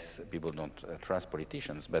the US, people don't trust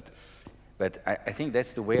politicians. But I think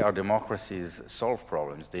that's the way our democracies solve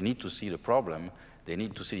problems. They need to see the problem. They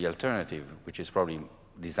need to see the alternative, which is probably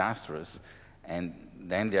disastrous. And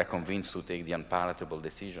then they are convinced to take the unpalatable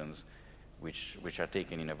decisions, which are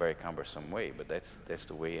taken in a very cumbersome way. But that's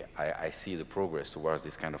the way I see the progress towards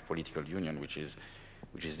this kind of political union, which is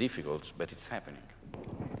difficult, but it's happening.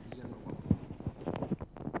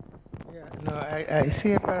 Yeah, no, I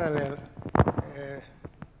see a parallel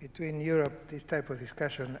between Europe, this type of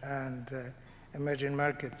discussion, and emerging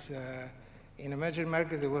markets. In emerging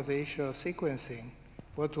markets, there was the issue of sequencing,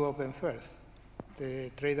 what to open first,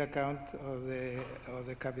 the trade account or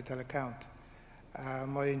the capital account.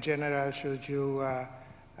 More in general, should you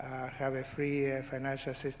have a free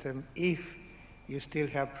financial system if you still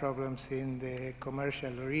have problems in the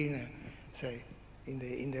commercial arena, say,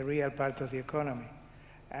 in the real part of the economy?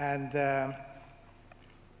 And the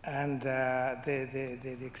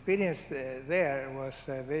experience there was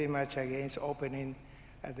very much against opening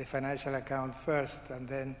the financial account first and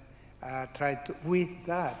then try to, with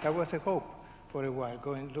that was a hope for a while.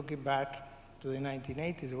 Looking back to the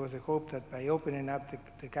 1980s, there was a hope that by opening up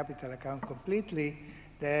the capital account completely,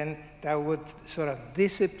 then that would sort of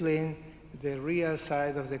discipline the real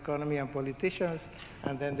side of the economy and politicians,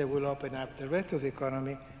 and then they will open up the rest of the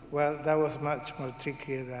economy. Well, that was much more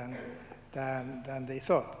trickier than they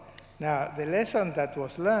thought. Now, the lesson that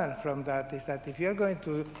was learned from that is that if you're going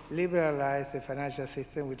to liberalize the financial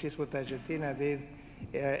system, which is what Argentina did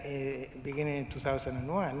beginning in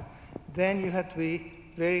 2001, then you have to be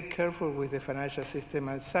very careful with the financial system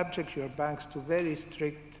and subject your banks to very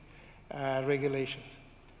strict regulations.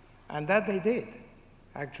 And that they did,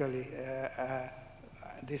 actually.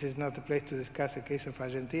 This is not the place to discuss the case of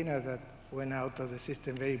Argentina that went out of the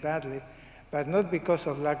system very badly, but not because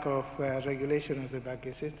of lack of regulation of the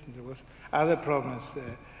banking system. There was other problems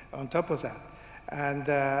on top of that.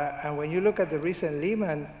 And when you look at the recent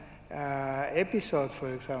Lehman episode,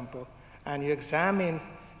 for example, and you examine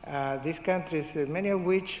these countries, many of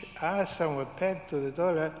which are somewhat pegged to the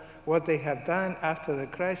dollar, what they have done after the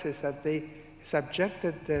crisis, that they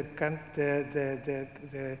subjected the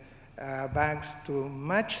banks to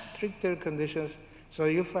much stricter conditions. So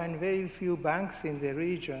you find very few banks in the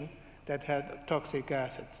region that had toxic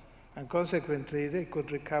assets. And consequently, they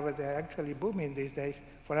could recover. They're actually booming these days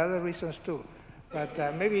for other reasons too.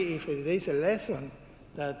 But maybe if there is a lesson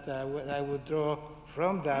that I would draw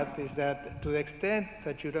from that is that to the extent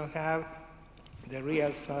that you don't have the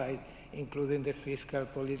real side, including the fiscal,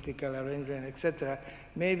 political arrangement, etc.,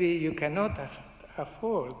 maybe you cannot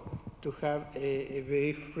afford to have a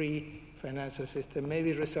very free financial system.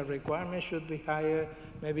 Maybe reserve requirements should be higher.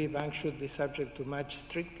 Maybe banks should be subject to much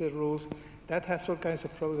stricter rules. That has all kinds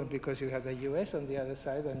of problems because you have the US on the other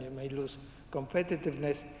side and you may lose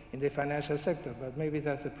competitiveness in the financial sector, but maybe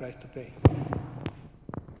that's the price to pay.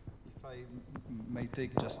 If I may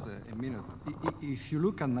take just a minute. If you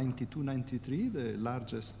look at 92, 93, the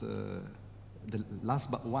largest, the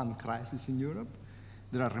last but one crisis in Europe,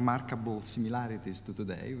 there are remarkable similarities to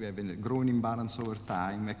today. We have a growing imbalance over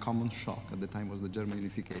time, a common shock. At the time was the German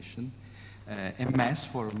unification, a mess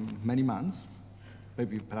for many months,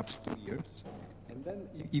 maybe perhaps 2 years. And then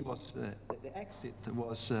it was, the exit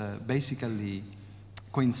was basically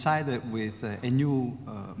coincided with a new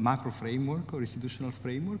macro framework or institutional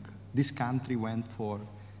framework. This country went for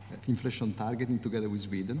inflation targeting together with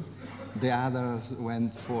Sweden. The others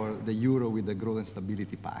went for the euro with the Growth and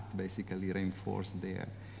Stability Pact, basically reinforced there.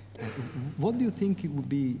 What do you think it would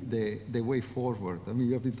be the way forward? I mean,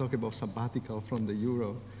 you have been talking about sabbatical from the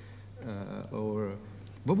euro, or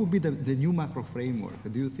what would be the new macro framework?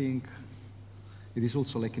 Do you think it is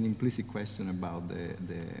also like an implicit question about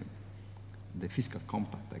the fiscal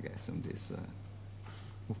compact, I guess, on this?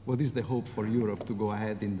 what is the hope for Europe to go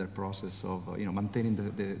ahead in the process of maintaining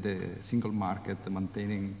the single market,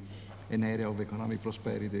 maintaining an area of economic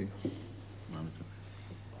prosperity?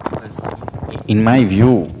 In my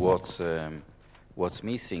view, what's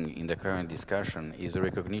missing in the current discussion is a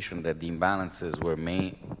recognition that the imbalances were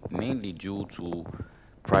mainly due to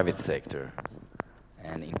private sector,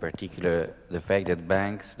 and in particular the fact that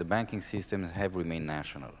the banking systems have remained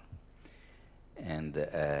national. And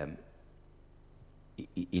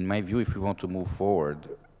in my view, if we want to move forward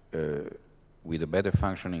with a better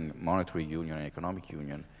functioning monetary union and economic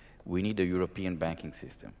union, we need a European banking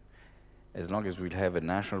system. As long as we'll have a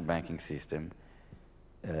national banking system,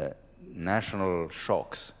 national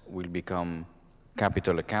shocks will become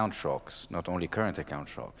capital account shocks, not only current account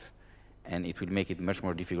shocks, and it will make it much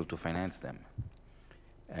more difficult to finance them.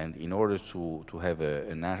 And in order to have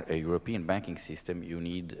a European banking system, you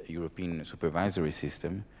need a European supervisory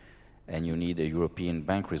system, and you need a European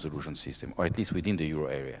bank resolution system, or at least within the euro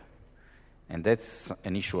area. And that's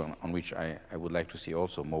an issue on which I would like to see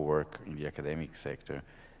also more work in the academic sector,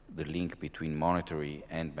 the link between monetary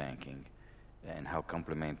and banking, and how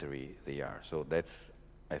complementary they are. So that's,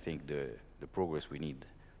 I think, the progress we need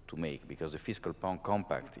to make, because the fiscal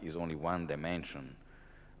compact is only one dimension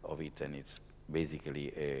of it, and it's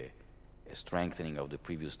basically a strengthening of the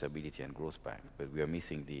previous stability and growth pact. But we are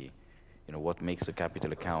missing what makes the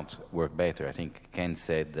capital account work better. I think Ken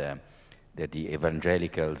said that the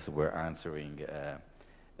evangelicals were answering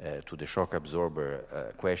to the shock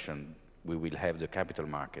absorber question. We will have the capital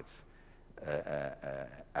markets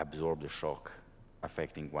absorb the shock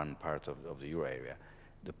affecting one part of the euro area.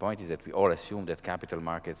 The point is that we all assume that capital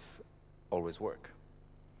markets always work.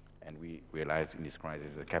 And we realize in this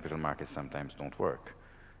crisis that capital markets sometimes don't work.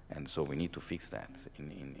 And so we need to fix that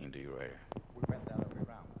in the euro area. We went the other way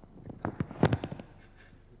around.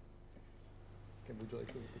 Would you like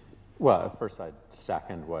to? Well, first I'd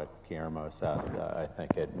second what Guillermo said. I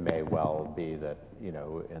think it may well be that,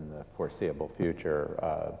 in the foreseeable future,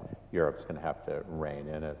 Europe's going to have to rein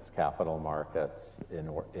in its capital markets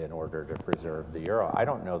in order to preserve the euro. I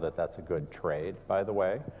don't know that that's a good trade, by the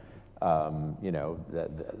way.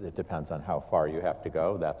 It depends on how far you have to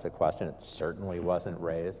go. That's a question. It certainly wasn't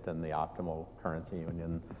raised in the optimal currency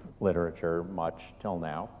union literature much till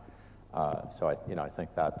now. So I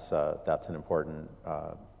think that's an important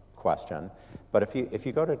question. But if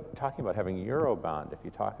you go to talking about having a euro bond, if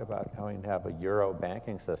you talk about going to have a euro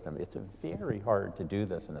banking system, it's very hard to do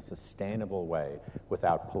this in a sustainable way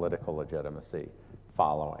without political legitimacy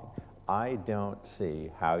following. I don't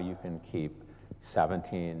see how you can keep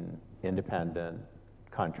 17 independent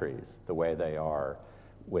countries the way they are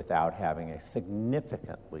without having a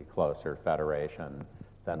significantly closer federation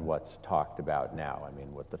than what's talked about now. I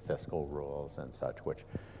mean, with the fiscal rules and such, which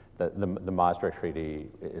the Maastricht Treaty,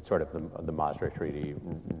 it's sort of the Maastricht Treaty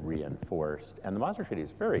reinforced. And the Maastricht Treaty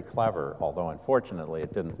is very clever, although unfortunately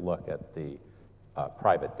it didn't look at the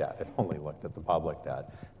private debt. It only looked at the public debt.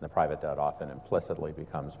 And the private debt often implicitly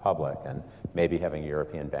becomes public, and maybe having a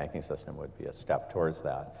European banking system would be a step towards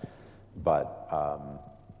that. But,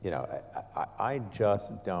 I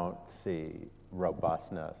just don't see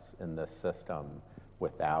robustness in this system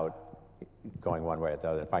without going one way or the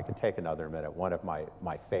other. If I could take another minute, one of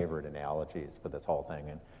my favorite analogies for this whole thing,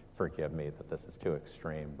 and forgive me that this is too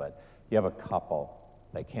extreme, but you have a couple,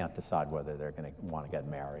 they can't decide whether they're going to want to get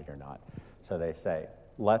married or not. So they say,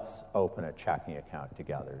 let's open a checking account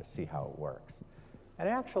together to see how it works. And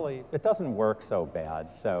actually, it doesn't work so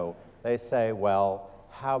bad. So they say, well,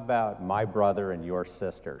 how about my brother and your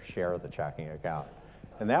sister share the checking account?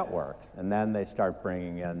 And that works. And then they start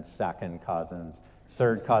bringing in second cousins,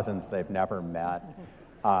 third cousins they've never met.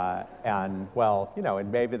 And well,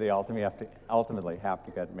 and maybe they ultimately have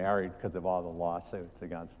to get married because of all the lawsuits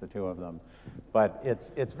against the two of them. But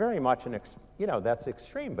it's very much that's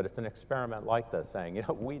extreme, but it's an experiment like this, saying,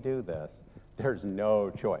 we do this. There's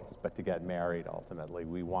no choice but to get married ultimately.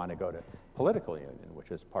 We want to go to political union,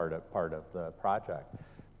 which is part of the project.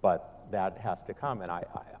 But that has to come, and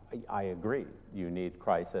I agree. You need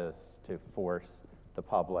crisis to force the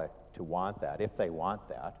public to want that, if they want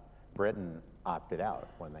that. Britain opted out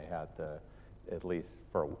when they had at least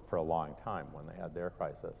for a long time, when they had their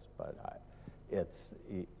crisis. But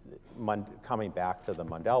coming back to the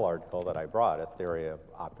Mundell article that I brought, A Theory of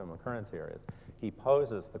Optimum Currency Areas, he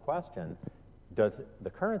poses the question, does the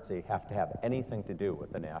currency have to have anything to do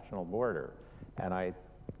with the national border? And I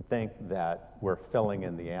think that we're filling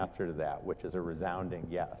in the answer to that, which is a resounding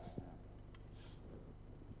yes.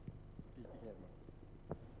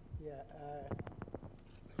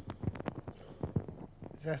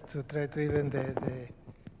 Just to try to even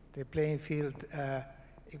the playing field,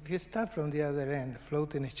 if you start from the other end,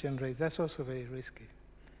 floating exchange rate, that's also very risky.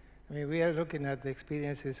 I mean, we are looking at the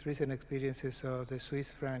experiences, recent experiences of the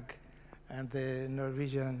Swiss franc and the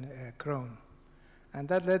Norwegian krone. And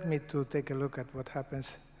that led me to take a look at what happens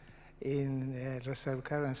in reserve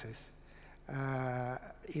currencies.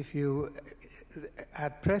 If you,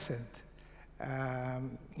 at present,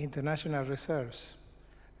 international reserves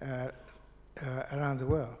around the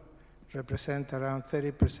world represent around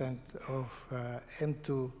 30% of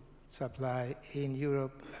M2 supply in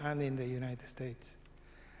Europe and in the United States.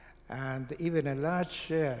 And even a large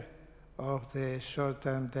share of the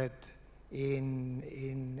short-term debt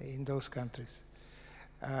in those countries.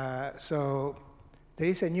 So there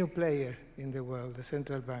is a new player in the world, the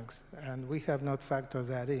central banks, and we have not factored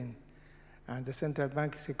that in. And the central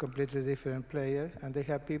bank is a completely different player, and they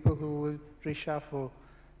have people who will reshuffle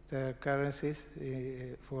their currencies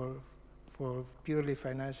for purely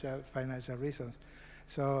financial reasons.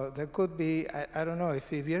 So there could be, I don't know,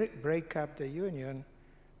 if you break up the union,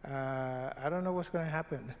 I don't know what's going to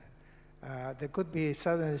happen. There could be a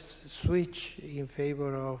sudden switch in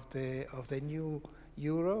favor of the new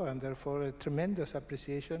euro, and therefore a tremendous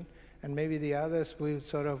appreciation, and maybe the others will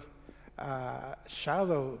sort of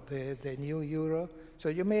shadow the new euro. So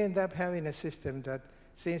you may end up having a system that,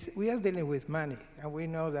 since we are dealing with money, and we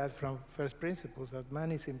know that from first principles, that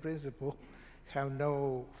monies in principle have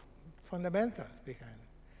no fundamentals behind it.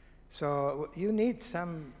 So you need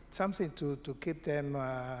something to keep them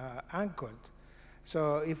anchored.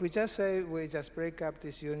 So if we just say we just break up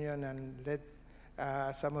this union and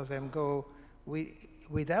let some of them go,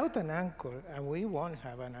 without an anchor, and we won't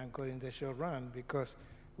have an anchor in the short run because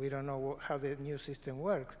we don't know how the new system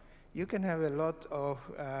works, you can have a lot of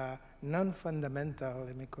non-fundamental,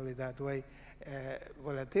 let me call it that way,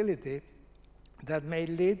 volatility that may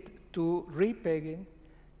lead to repegging,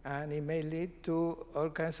 and it may lead to all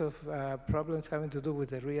kinds of problems having to do with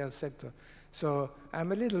the real sector. So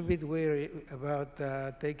I'm a little bit weary about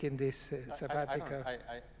taking this sabbatical.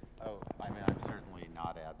 I'm certainly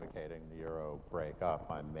not advocating the euro breakup.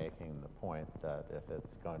 I'm making the point that if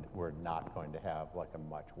we're not going to have like a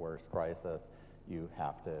much worse crisis, you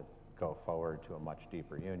have to go forward to a much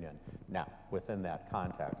deeper union. Now, within that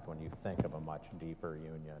context, when you think of a much deeper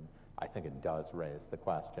union, I think it does raise the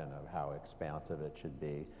question of how expansive it should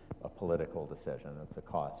be, a political decision. It's a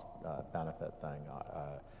cost-benefit thing.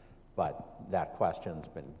 But that question's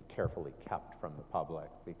been carefully kept from the public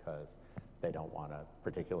because they don't want to,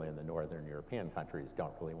 particularly in the Northern European countries,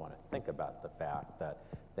 don't really want to think about the fact that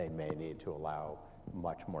they may need to allow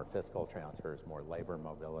much more fiscal transfers, more labor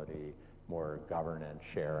mobility, more governance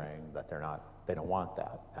sharing, that they don't want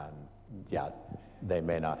that. And yet, it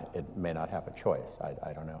may not have a choice.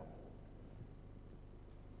 I don't know.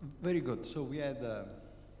 Very good. So we had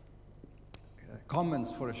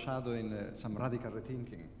comments for a shadow in some radical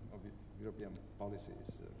rethinking of European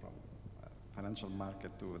policies from financial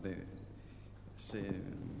market to the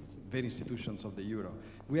very institutions of the euro.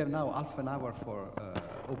 We have now half an hour for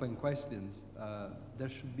open questions. There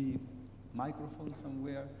should be microphone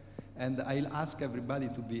somewhere, and I'll ask everybody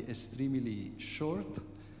to be extremely short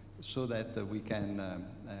so that we can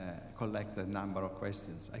collect a number of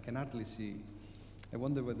questions. I can hardly see. I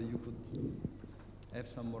wonder whether you could have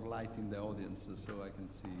some more light in the audience so I can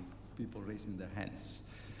see people raising their hands.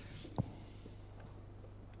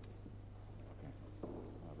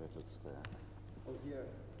 That looks fair. Oh, here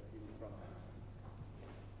in front.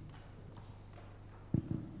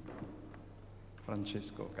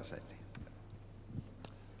 Francesco Caselli.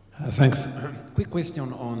 Thanks. Quick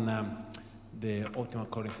question on the optimal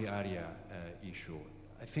currency area issue.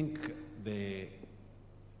 I think the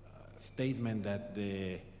statement that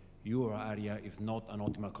the euro area is not an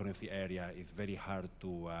optimal currency area is very hard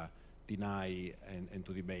to deny and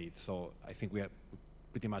to debate. So I think we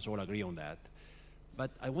pretty much all agree on that. But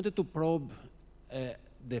I wanted to probe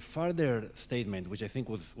the further statement, which I think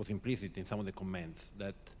was implicit in some of the comments,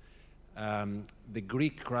 that the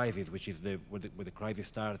Greek crisis, which is where the crisis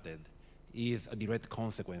started, is a direct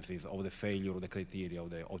consequence of the failure of the criteria of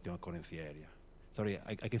the optimal currency area. Sorry,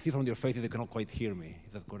 I can see from your face that you cannot quite hear me.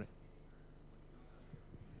 Is that correct?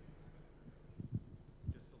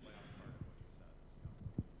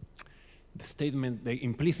 The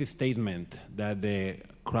implicit statement that the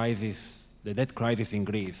debt crisis in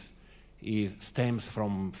Greece stems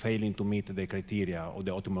from failing to meet the criteria of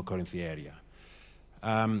the optimal currency area.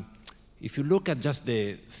 If you look at just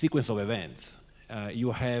the sequence of events, you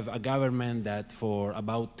have a government that for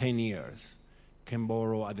about 10 years can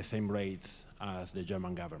borrow at the same rates as the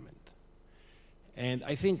German government. And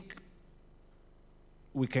I think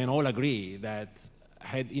we can all agree that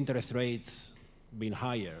had interest rates been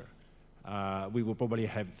higher, we would probably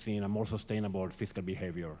have seen a more sustainable fiscal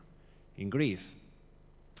behavior in Greece.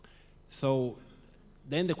 So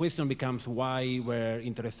then the question becomes, why were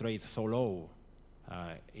interest rates so low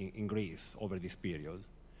in Greece over this period?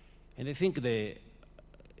 And I think the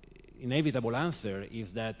inevitable answer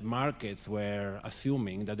is that markets were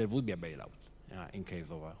assuming that there would be a bailout in case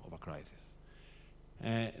of a crisis.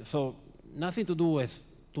 So nothing to do with,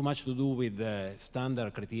 too much to do with the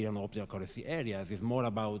standard criterion of optimal currency areas. It's more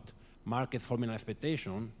about market forming an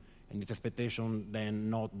expectation, and this expectation then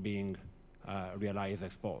not being realized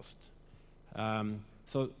ex post.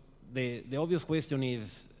 So the obvious question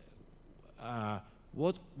is,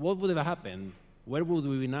 what would have happened? Where would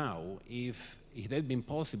we be now if it had been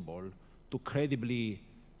possible to credibly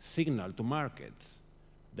signal to markets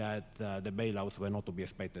that the bailouts were not to be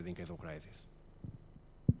expected in case of crisis?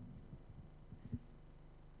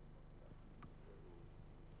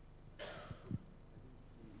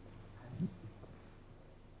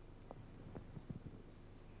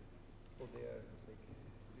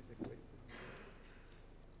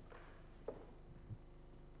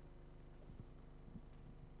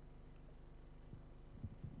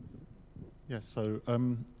 Yes, so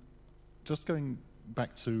just going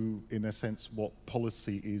back to, in a sense, what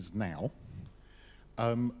policy is now,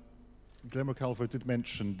 Guillermo Calvo did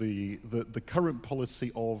mention the current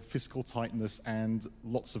policy of fiscal tightness and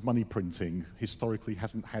lots of money printing historically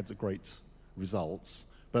hasn't had great results,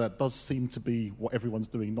 but that does seem to be what everyone's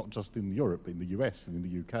doing, not just in Europe, in the US and in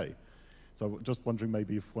the UK. So just wondering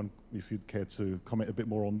maybe if you'd care to comment a bit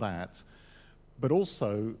more on that. But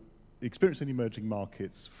also, experience in emerging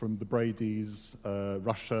markets from the Brady's,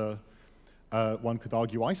 Russia, one could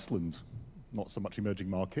argue Iceland, not so much emerging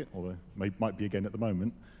market, although might be again at the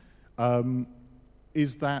moment,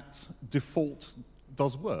 is that default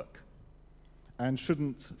does work. And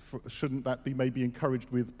shouldn't that be maybe encouraged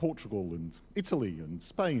with Portugal and Italy and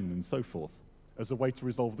Spain and so forth as a way to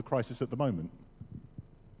resolve the crisis at the moment?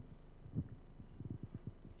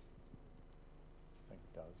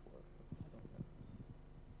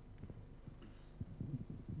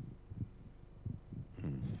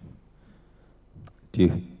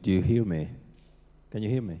 Do you hear me? Can you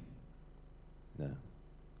hear me? No.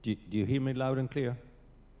 Do you hear me loud and clear?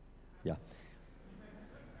 Yeah.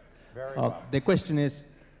 Very well. The question is,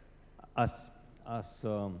 as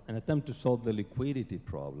an attempt to solve the liquidity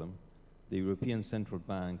problem, the European Central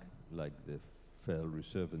Bank, like the Federal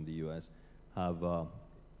Reserve in the US, have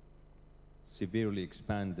severely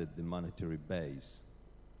expanded the monetary base.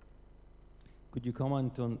 Could you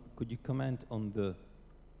comment on the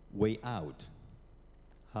way out?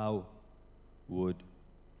 How would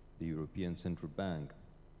the European Central Bank,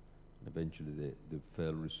 and eventually the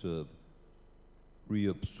Federal Reserve,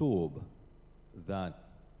 reabsorb that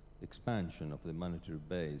expansion of the monetary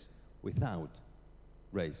base without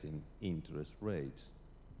raising interest rates?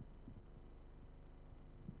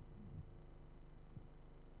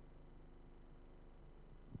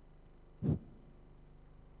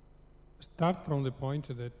 Start from the point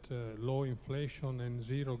that low inflation and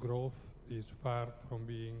zero growth is far from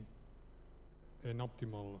being an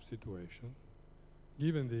optimal situation.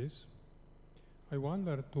 Given this, I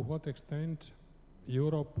wonder to what extent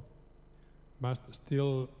Europe must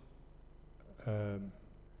still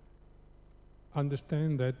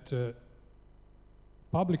understand that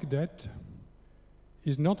public debt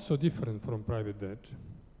is not so different from private debt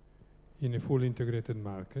in a fully integrated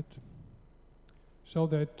market, so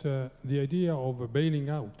that the idea of bailing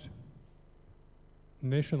out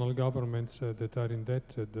national governments that are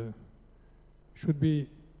indebted should be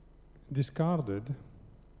discarded,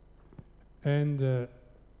 and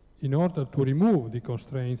in order to remove the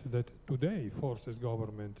constraint that today forces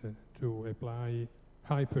government to apply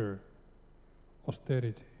hyper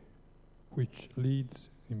austerity, which leads,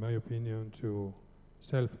 in my opinion, to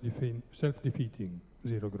self-defeating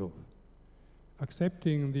zero growth.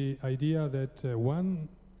 Accepting the idea that one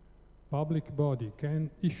public body can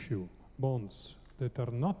issue bonds that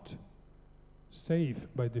are not safe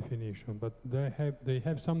by definition, but they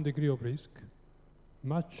have some degree of risk,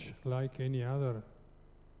 much like any other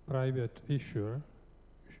private issuer,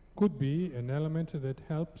 could be an element that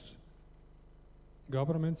helps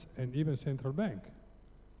governments and even central bank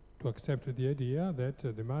to accept the idea that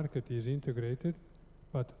the market is integrated,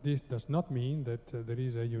 but this does not mean that there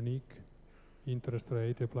is a unique interest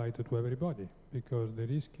rate applied to everybody, because the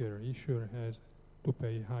riskier issuer has to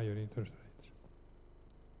pay higher interest rates.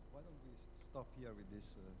 Why don't we stop here with these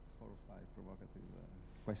 4 or 5 provocative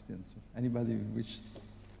questions? Anybody wish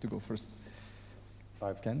to go first?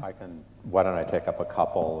 Why don't I take up a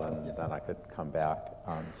couple and then I could come back.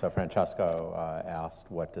 So Francesco asked,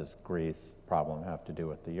 what does Greece problem have to do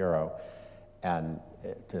with the euro? And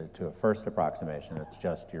to a first approximation, it's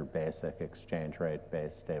just your basic exchange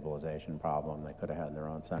rate-based stabilization problem. They could have had their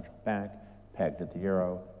own central bank, pegged at the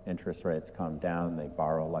euro, interest rates come down, they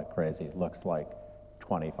borrow like crazy. It looks like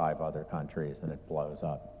 25 other countries and it blows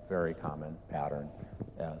up. Very common pattern,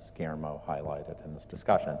 as Guillermo highlighted in this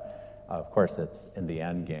discussion. Of course, it's in the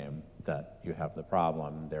end game that you have the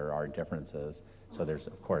problem. There are differences. So there's,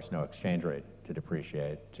 of course, no exchange rate to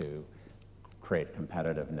depreciate to create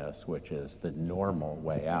competitiveness, which is the normal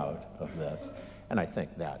way out of this. And I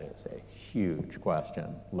think that is a huge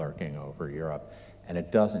question lurking over Europe. And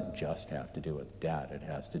it doesn't just have to do with debt. It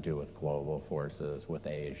has to do with global forces, with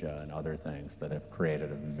Asia and other things that have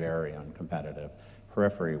created a very uncompetitive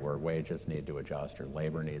periphery where wages need to adjust or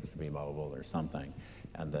labor needs to be mobile or something.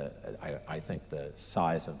 And I think the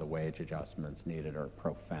size of the wage adjustments needed are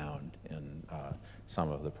profound in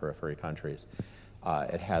some of the periphery countries.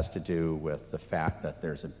 It has to do with the fact that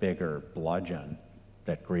there's a bigger bludgeon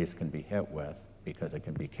that Greece can be hit with because it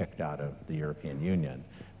can be kicked out of the European Union,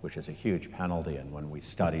 which is a huge penalty. And when we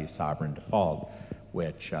study sovereign default,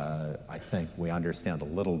 which I think we understand a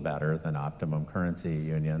little better than optimum currency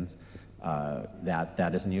unions,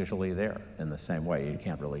 that isn't usually there in the same way. You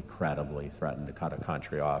can't really credibly threaten to cut a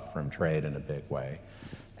country off from trade in a big way.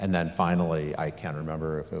 And then finally, I can't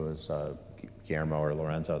remember if it was Guillermo or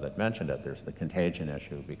Lorenzo that mentioned it, there's the contagion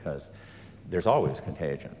issue, because there's always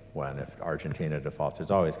contagion. If Argentina defaults,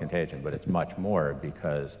 there's always contagion, but it's much more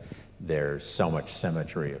because there's so much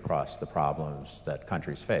symmetry across the problems that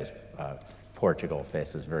countries face. Portugal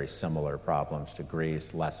faces very similar problems to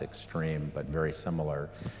Greece, less extreme, but very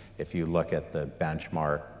similar. If you look at the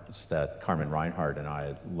benchmarks that Carmen Reinhardt and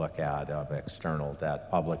I look at of external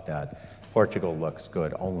debt, public debt, Portugal looks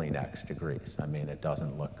good only next to Greece. I mean, it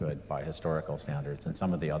doesn't look good by historical standards, and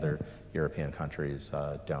some of the other European countries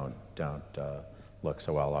don't look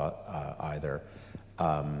so well either.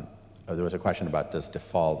 There was a question about, does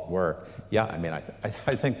default work? Yeah, I mean, I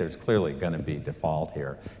think there's clearly going to be default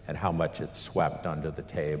here, and how much it's swept under the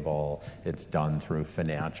table, it's done through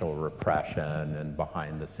financial repression and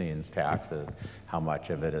behind-the-scenes taxes. How much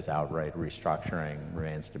of it is outright restructuring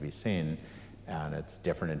remains to be seen, and it's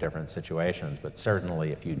different in different situations. But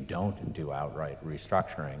certainly, if you don't do outright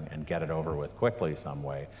restructuring and get it over with quickly some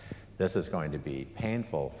way, this is going to be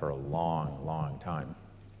painful for a long, long time.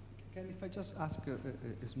 Ken, if I just ask a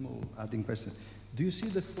small adding question, do you see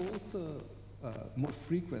default more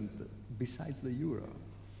frequent besides the euro?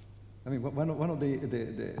 I mean, one of the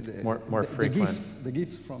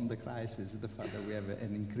gifts from the crisis is the fact that we have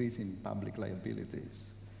an increase in public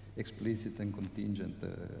liabilities, explicit and contingent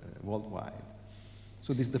worldwide.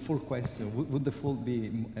 So this default question, would default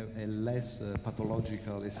be a less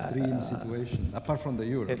pathological, extreme situation, apart from the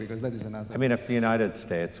euro, because that is another. I mean, if the United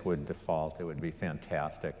States would default, it would be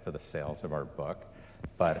fantastic for the sales of our book,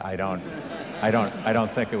 but I don't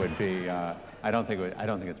think it would be. I don't think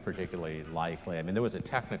it's particularly likely. I mean, there was a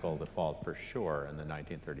technical default for sure in the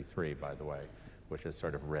 1933, by the way, which is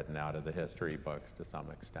sort of written out of the history books to some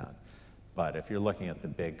extent. But if you're looking at the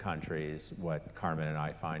big countries, what Carmen and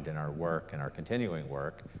I find in our work and our continuing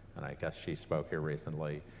work, and I guess she spoke here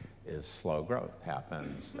recently, is slow growth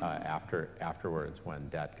happens afterwards when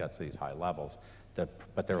debt gets these high levels.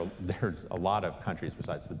 But there's a lot of countries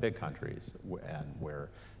besides the big countries and where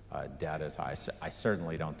debt is high. I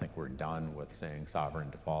certainly don't think we're done with seeing sovereign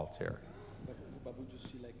defaults here. But would you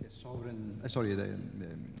see like a sovereign,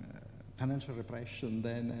 financial repression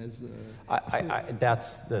then as...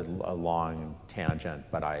 That's a long tangent,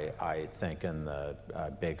 but I think in the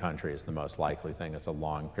big countries, the most likely thing is a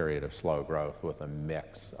long period of slow growth with a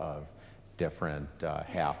mix of different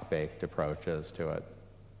half-baked approaches to it.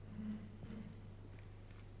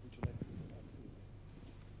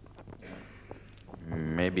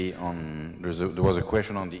 Maybe there was a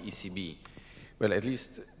question on the ECB. Well, at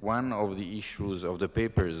least one of the issues of the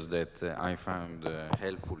papers that I found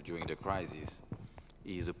helpful during the crisis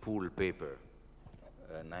is a pool paper,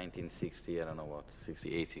 1960, I don't know what,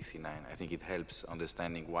 68, 69. I think it helps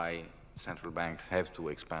understanding why central banks have to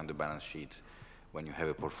expand the balance sheet when you have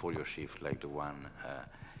a portfolio shift like the one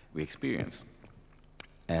we experienced.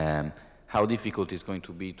 How difficult it's going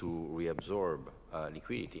to be to reabsorb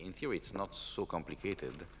liquidity. In theory, it's not so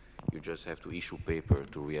complicated. You just have to issue paper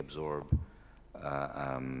to reabsorb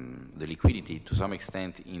the liquidity. To some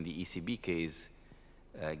extent, in the ECB case,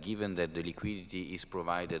 given that the liquidity is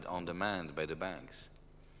provided on demand by the banks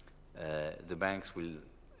will,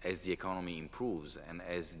 as the economy improves and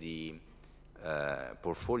as the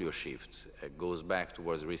portfolio shift goes back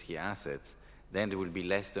towards risky assets, then there will be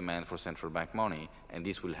less demand for central bank money, and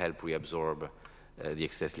this will help reabsorb the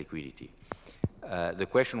excess liquidity. The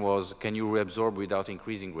question was, can you reabsorb without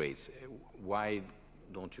increasing rates? Why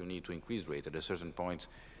don't you need to increase rates? At a certain point,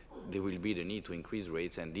 there will be the need to increase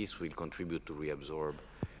rates, and this will contribute to reabsorb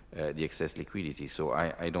the excess liquidity. So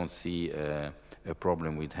I don't see a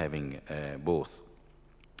problem with having both.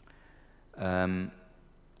 On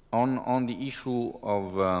the issue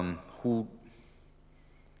of who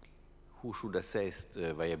should assess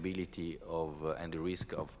the viability of and the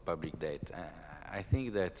risk of public debt, I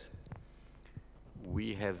think that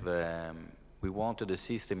we wanted a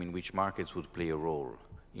system in which markets would play a role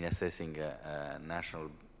in assessing a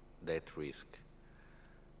national debt risk.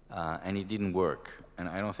 And it didn't work. And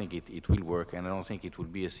I don't think it will work, and I don't think it will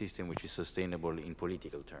be a system which is sustainable in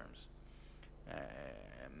political terms.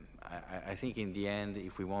 I think in the end,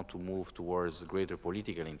 if we want to move towards greater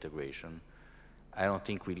political integration, I don't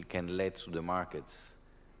think we can let to the markets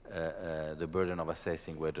the burden of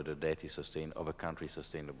assessing whether the debt is of a country is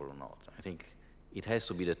sustainable or not. I think it has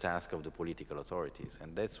to be the task of the political authorities,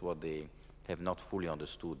 and that's what they have not fully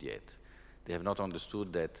understood yet. They have not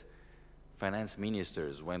understood that finance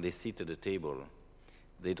ministers, when they sit at the table,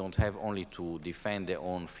 they don't have only to defend their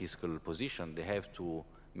own fiscal position, they have to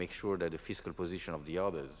make sure that the fiscal position of the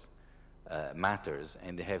others matters,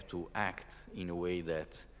 and they have to act in a way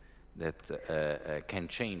that can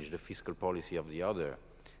change the fiscal policy of the other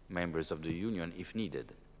members of the union if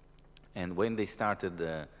needed. And when they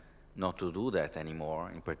started not to do that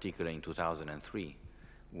anymore, in particular in 2003,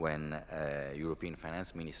 when European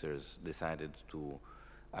finance ministers decided to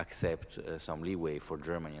accept some leeway for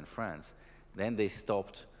Germany and France, then they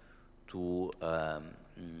stopped to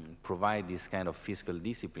provide this kind of fiscal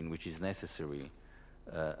discipline which is necessary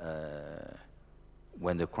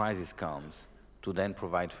when the crisis comes to then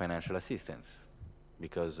provide financial assistance.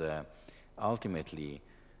 Because ultimately,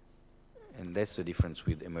 and that's the difference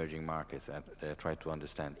with emerging markets, I try to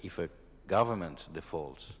understand, if a government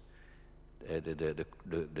defaults, the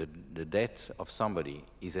debt of somebody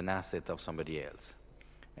is an asset of somebody else.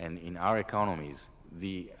 And in our economies,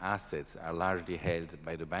 the assets are largely held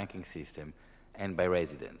by the banking system and by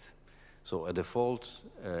residents. So a default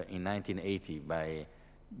in 1980 by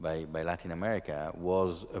Latin America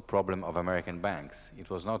was a problem of American banks. It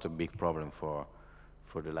was not a big problem for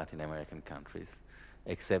the Latin American countries,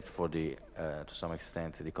 except for to some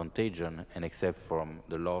extent, the contagion, and except from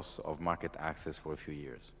the loss of market access for a few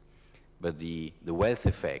years. But the wealth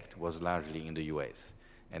effect was largely in the US,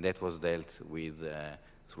 and that was dealt with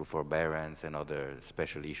through forbearance and other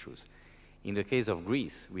special issues. In the case of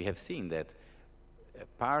Greece, we have seen that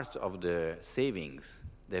part of the savings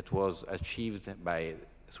that was achieved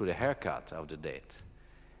through the haircut of the debt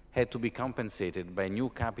had to be compensated by new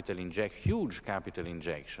huge capital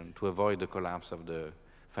injection to avoid the collapse of the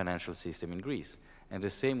financial system in Greece. And the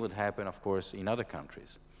same would happen, of course, in other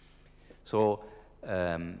countries. So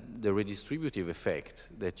the redistributive effect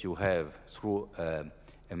that you have through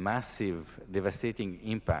a massive, devastating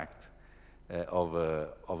impact of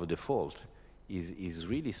a default is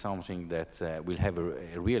really something that will have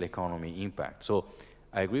a real economy impact. So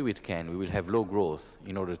I agree with Ken, we will have low growth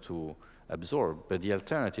in order to absorb, but the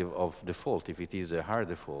alternative of default, if it is a hard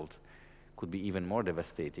default, could be even more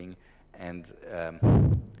devastating. And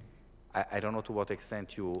I don't know to what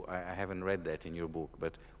extent I haven't read that in your book,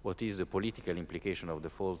 but what is the political implication of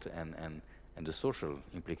default and the social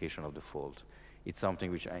implication of default? It's something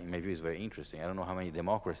which, in my view, is very interesting. I don't know how many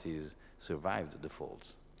democracies survived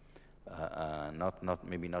defaults.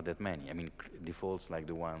 Maybe not that many. I mean, defaults like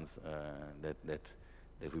the ones that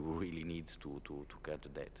we will really need to cut the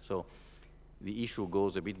debt. So the issue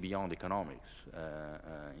goes a bit beyond economics,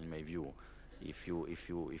 in my view. If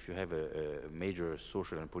you have a major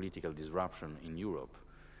social and political disruption in Europe,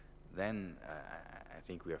 then I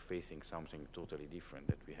think we are facing something totally different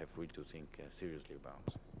that we have really to think seriously about.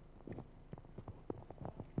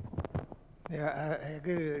 Yeah, I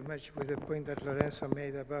agree very much with the point that Lorenzo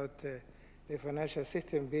made about the financial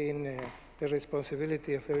system being the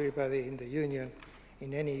responsibility of everybody in the union,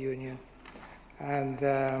 in any union. And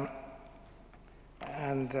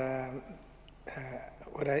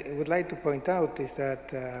what I would like to point out is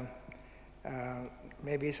that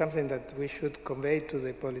maybe something that we should convey to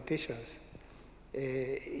the politicians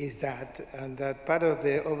is that part of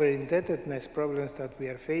the over-indebtedness problems that we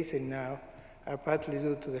are facing now are partly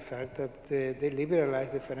due to the fact that they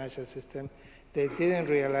liberalized the financial system. They didn't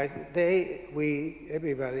realize,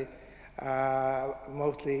 everybody,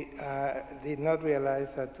 mostly did not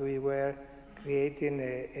realize that we were creating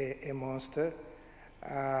a monster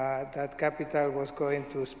that capital was going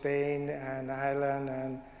to Spain and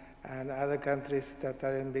Ireland and other countries that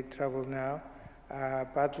are in big trouble now,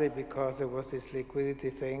 partly because there was this liquidity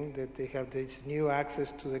thing, that they have this new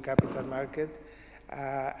access to the capital market.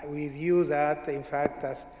 We view that, in fact,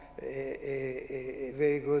 as a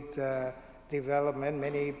very good development.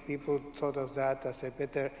 Many people thought of that as a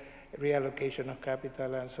better reallocation of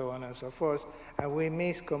capital and so on and so forth. And we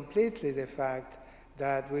miss completely the fact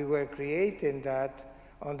that we were creating that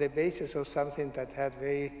on the basis of something that had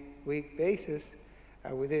very weak basis.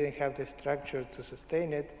 We didn't have the structure to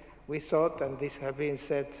sustain it. We thought, and this has been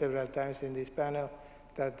said several times in this panel,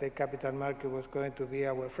 that the capital market was going to be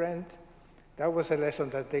our friend. That was a lesson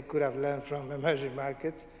that they could have learned from emerging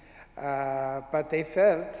markets. But they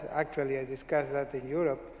felt, actually I discussed that in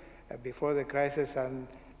Europe before the crisis, and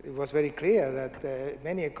it was very clear that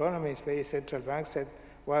many economists, many central banks said,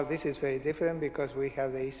 well, this is very different because we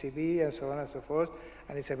have the ECB and so on and so forth,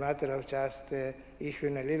 and it's a matter of just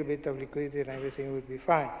issuing a little bit of liquidity and everything would be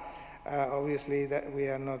fine. Obviously, that we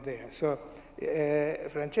are not there. So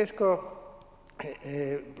Francesco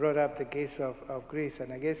brought up the case of Greece,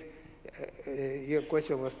 and I guess your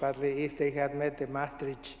question was partly if they had met the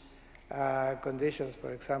Maastricht conditions,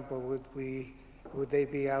 for example, would they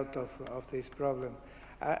be out of this problem?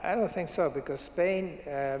 I don't think so, because Spain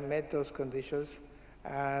met those conditions,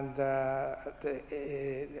 and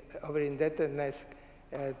over-indebtedness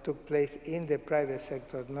took place in the private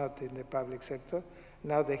sector, not in the public sector.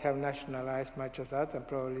 Now they have nationalized much of that, and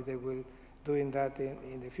probably they will doing that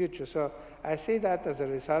in the future. So I see that as a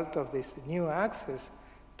result of this new access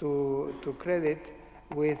to credit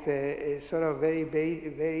with a sort of very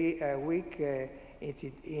weak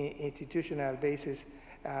institutional basis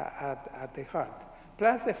at the heart.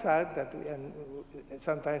 Plus the fact that, and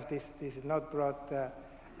sometimes this is not brought to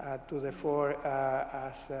the fore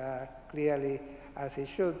as clearly as it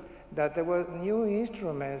should, that there were new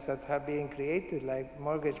instruments that have been created, like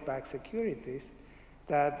mortgage-backed securities,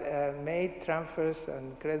 that made transfers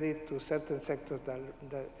and credit to certain sectors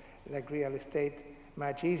like real estate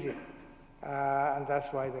much easier. And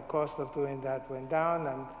that's why the cost of doing that went down,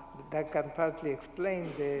 and that can partly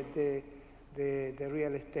explain the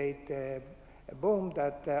real estate boom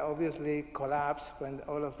that obviously collapsed when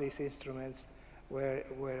all of these instruments were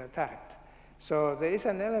attacked. So there is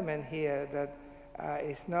an element here that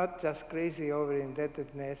is not just crazy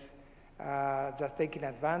over-indebtedness, just taking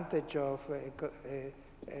advantage of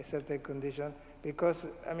a certain condition, because,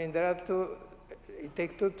 I mean, there are two, it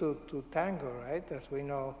takes two to tango, right, as we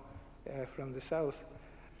know from the South.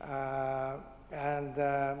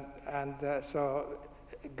 So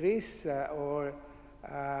Greece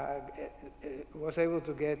was able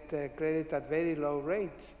to get credit at very low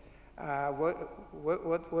rates.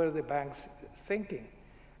 What were the banks thinking?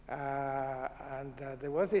 And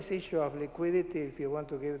there was this issue of liquidity, if you want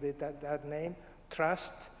to give it that name,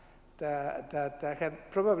 trust, that had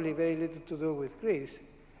probably very little to do with Greece,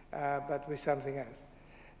 but with something else.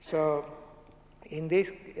 So in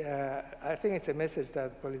this, I think it's a message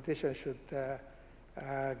that politicians should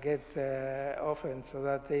get often, so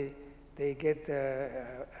that they get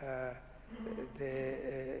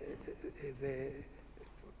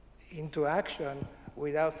into action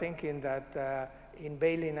without thinking that in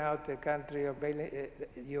bailing out the country or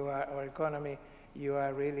or economy, you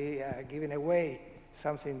are really giving away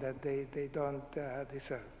something that they don't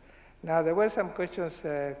deserve. Now, there were some questions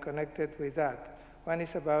connected with that. One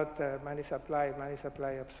is about money supply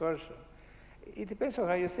absorption. It depends on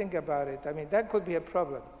how you think about it. I mean, that could be a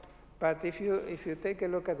problem. But if you take a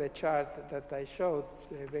look at the chart that I showed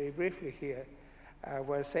very briefly here,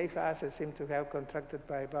 where safe assets seem to have contracted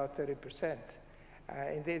by about 30%.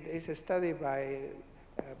 Indeed, it's a study by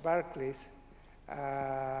Barclays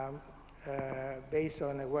based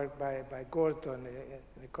on a work by Gorton, an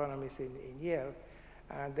economist in Yale,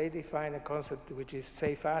 and they define a concept which is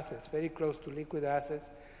safe assets, very close to liquid assets,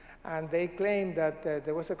 and they claim that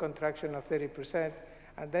there was a contraction of 30%,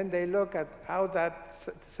 and then they look at how that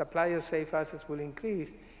supply of safe assets will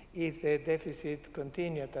increase if the deficit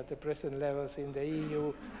continued at the present levels in the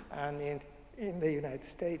EU and in the United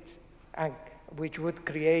States, and which would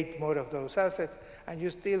create more of those assets, and you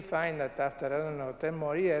still find that after, I don't know, 10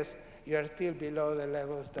 more years, you are still below the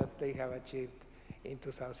levels that they have achieved in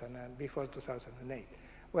before 2008.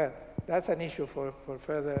 Well, that's an issue for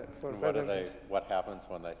further. What happens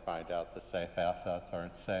when they find out the safe assets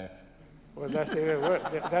aren't safe? Well, that's even worse.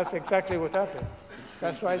 That's exactly what happened.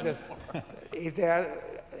 That's why if they are,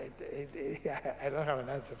 I don't have an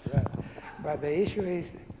answer for that. But the issue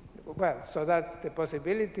is, well, so that's the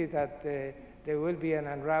possibility that there will be an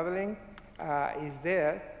unraveling is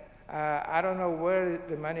there. I don't know where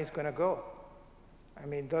the money is going to go. I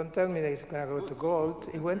mean, don't tell me that it's going to go to gold.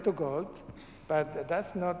 It went to gold, but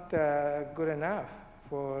that's not good enough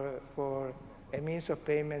for a means of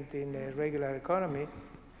payment in a regular economy,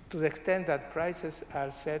 to the extent that prices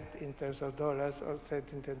are set in terms of dollars or set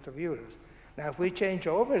in terms of euros. Now, if we change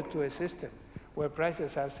over to a system where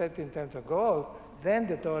prices are set in terms of gold, then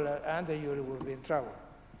the dollar and the euro will be in trouble.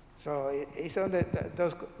 So it's on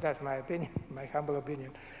that's my opinion, my humble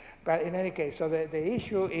opinion. But in any case, so the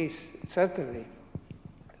issue is certainly,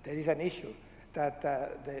 there is an issue that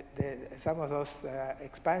some of those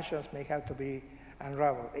expansions may have to be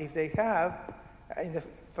unraveled. If they have,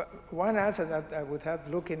 one answer that I would have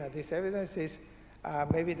looking at this evidence is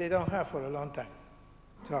maybe they don't have for a long time.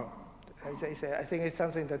 So I think it's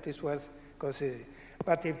something that is worth considering.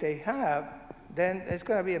 But if they have, then it's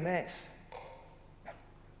going to be a mess,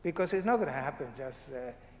 because it's not going to happen just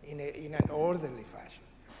in an orderly fashion.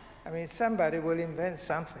 I mean, somebody will invent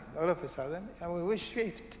something all of a sudden, and we will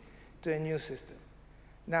shift to a new system.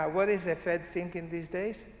 Now, what is the Fed thinking these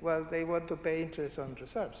days? Well, they want to pay interest on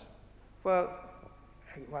reserves. Well,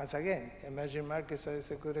 once again, emerging markets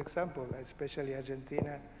is a good example, especially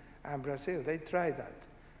Argentina and Brazil. They tried that.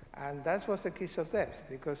 And that was the kiss of death,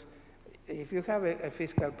 because if you have a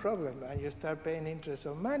fiscal problem and you start paying interest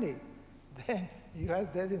on money, then you are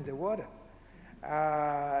dead in the water.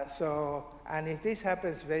 And if this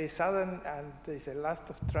happens very sudden and there's a lack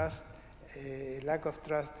of trust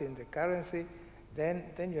in the currency, then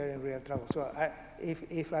you're in real trouble. So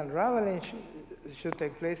if unraveling should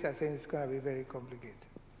take place, I think it's going to be very complicated.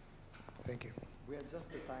 Thank you. We have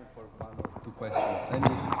just the time for one or two questions.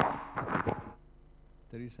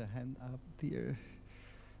 There is a hand up here.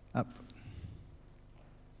 Up.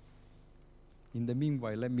 In the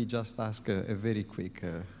meanwhile, let me just ask a very quick.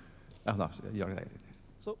 No, you're right.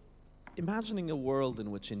 So, imagining a world in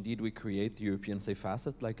which indeed we create the European safe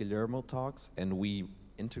asset, like Guillermo talks, and we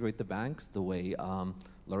integrate the banks the way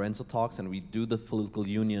Lorenzo talks, and we do the political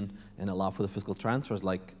union and allow for the fiscal transfers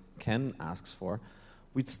like Ken asks for,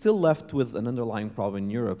 we'd still left with an underlying problem in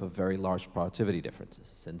Europe of very large productivity differences.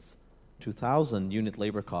 Since 2000, unit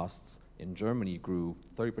labor costs in Germany grew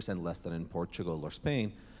 30% less than in Portugal or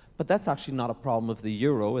Spain. But that's actually not a problem of the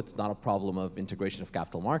euro. It's not a problem of integration of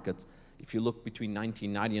capital markets. If you look between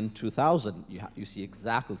 1990 and 2000, you see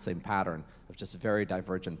exactly the same pattern of just very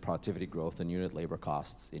divergent productivity growth and unit labor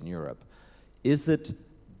costs in Europe.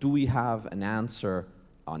 Do we have an answer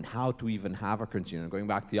on how to even have a currency union? Going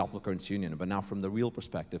back to the optimal currency union, but now from the real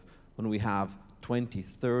perspective, when we have 20,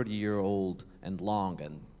 30-year-old and long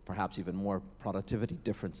and perhaps even more productivity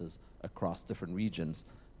differences across different regions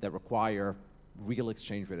that require real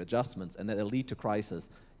exchange rate adjustments and that lead to crisis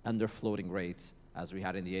under floating rates, as we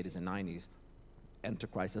had in the 80s and 90s, and to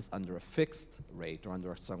crisis under a fixed rate or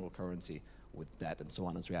under a single currency with debt and so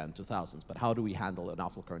on, as we had in 2000s. But how do we handle an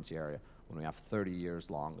optimal currency area when we have 30 years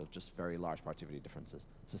long of just very large productivity differences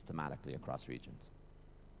systematically across regions?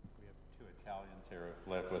 We have two Italians here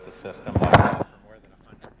who've lived with the system like that for more than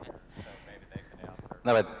 100 years, so maybe they can answer.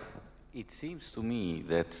 No, but it seems to me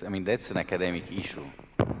that, I mean, that's an academic issue,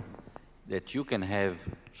 that you can have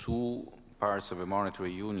two parts of a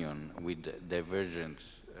monetary union with divergent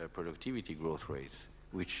productivity growth rates,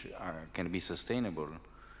 which can be sustainable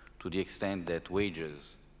to the extent that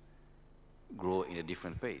wages grow in a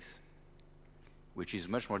different pace, which is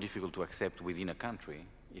much more difficult to accept within a country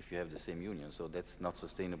if you have the same union. So that's not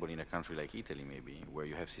sustainable in a country like Italy, maybe, where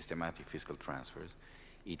you have systematic fiscal transfers.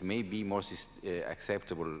 It may be more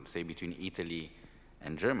acceptable, say, between Italy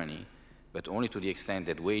and Germany, but only to the extent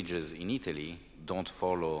that wages in Italy don't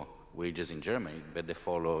follow wages in Germany, but they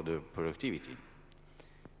follow the productivity.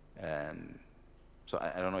 So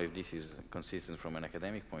I don't know if this is consistent from an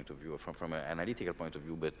academic point of view or from an analytical point of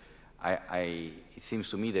view, but it seems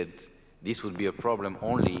to me that this would be a problem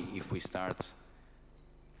only if we start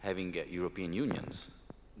having European unions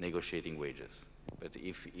negotiating wages. But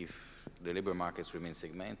if the labor markets remain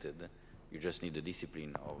segmented, you just need the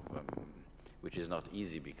discipline of, which is not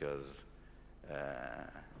easy because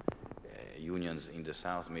unions in the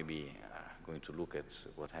South may be going to look at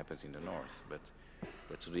what happens in the North, but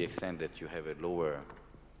to the extent that you have a lower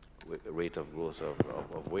rate of growth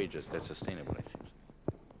of wages, that's sustainable, it seems.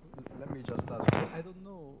 Let me just add, I don't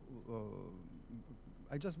know,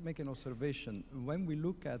 I just make an observation. When we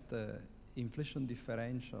look at inflation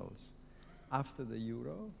differentials after the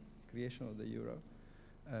euro, creation of the euro,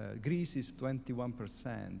 Greece is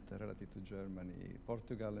 21% relative to Germany.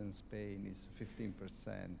 Portugal and Spain is 15%,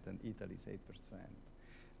 and Italy is 8%.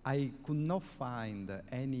 I could not find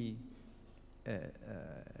any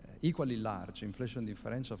equally large inflation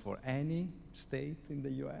differential for any state in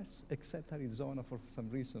the US, except Arizona for some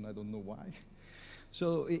reason, I don't know why.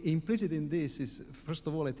 So implicit in this is, first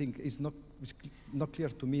of all, I think it's not clear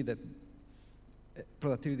to me that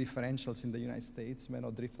productivity differentials in the United States may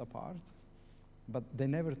not drift apart, but they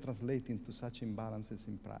never translate into such imbalances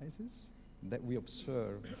in prices that we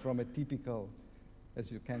observe from a typical,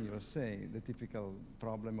 as you were saying, the typical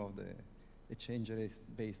problem of the exchange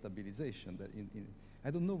rate-based stabilization. That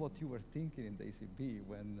I don't know what you were thinking in the ECB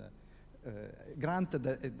when, granted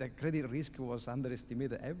that the credit risk was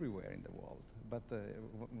underestimated everywhere in the world, but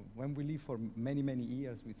when we live for many, many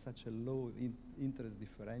years with such a low interest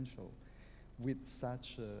differential, with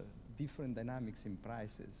such different dynamics in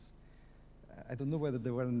prices, I don't know whether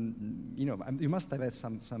there were, you must have had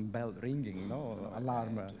some bell ringing, no,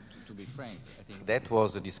 alarm. To be frank, I think that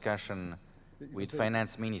was a discussion with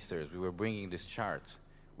finance ministers. We were bringing this chart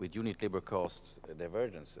with unit labor cost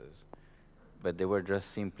divergences, but there were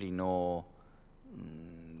just simply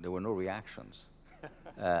there were no reactions.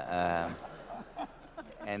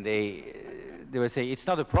 And they would say, it's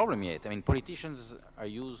not a problem yet. I mean, politicians are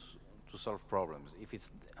used to solve problems.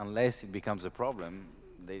 Unless it becomes a problem,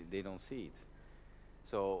 they don't see it.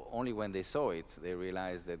 So only when they saw it, they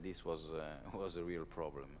realized that this was a real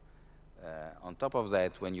problem. On top of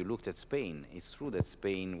that, when you looked at Spain, it's true that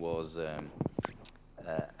Spain was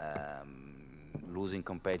losing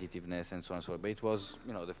competitiveness and so on and so forth, but it was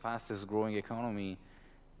the fastest growing economy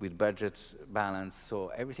with budget balance, so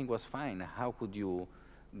everything was fine. How could you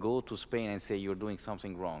go to Spain and say you're doing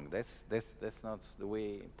something wrong? That's not the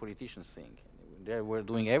way politicians think. They were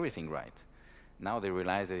doing everything right. Now they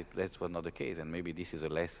realize that that was not the case, and maybe this is a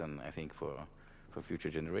lesson, I think, for future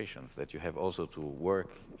generations, that you have also to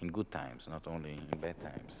work in good times, not only in bad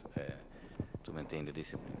times, to maintain the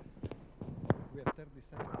discipline. We have 30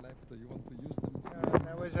 seconds left. You want to use them?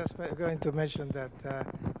 I was just going to mention that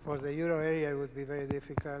for the euro area, it would be very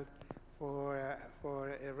difficult for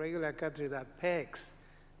a regular country that pegs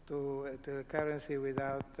to a currency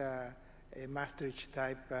without a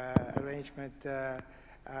Maastricht-type arrangement.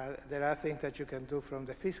 There are things that you can do from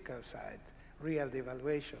the fiscal side, real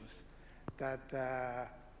devaluations that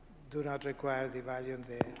do not require devaluing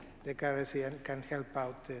the currency and can help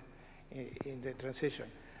out in the transition.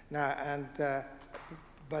 Now,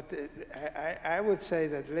 but I would say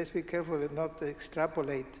that let's be careful not to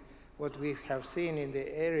extrapolate what we have seen in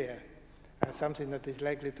the area as something that is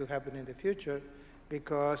likely to happen in the future,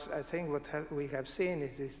 because I think what we have seen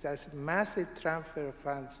is this massive transfer of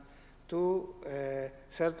funds to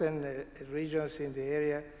certain regions in the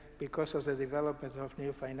area because of the development of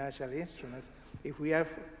new financial instruments. If we are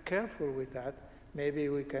careful with that, maybe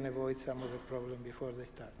we can avoid some of the problem before they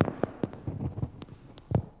start.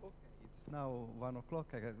 It's now 1 o'clock.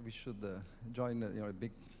 We should join a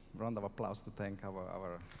big round of applause to thank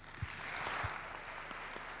our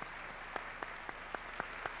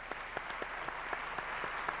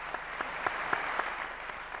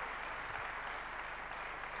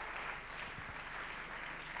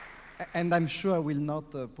And I'm sure will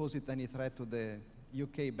not pose it any threat to the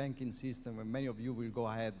UK banking system, when many of you will go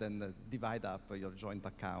ahead and divide up your joint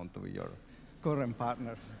account with your current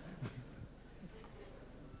partners.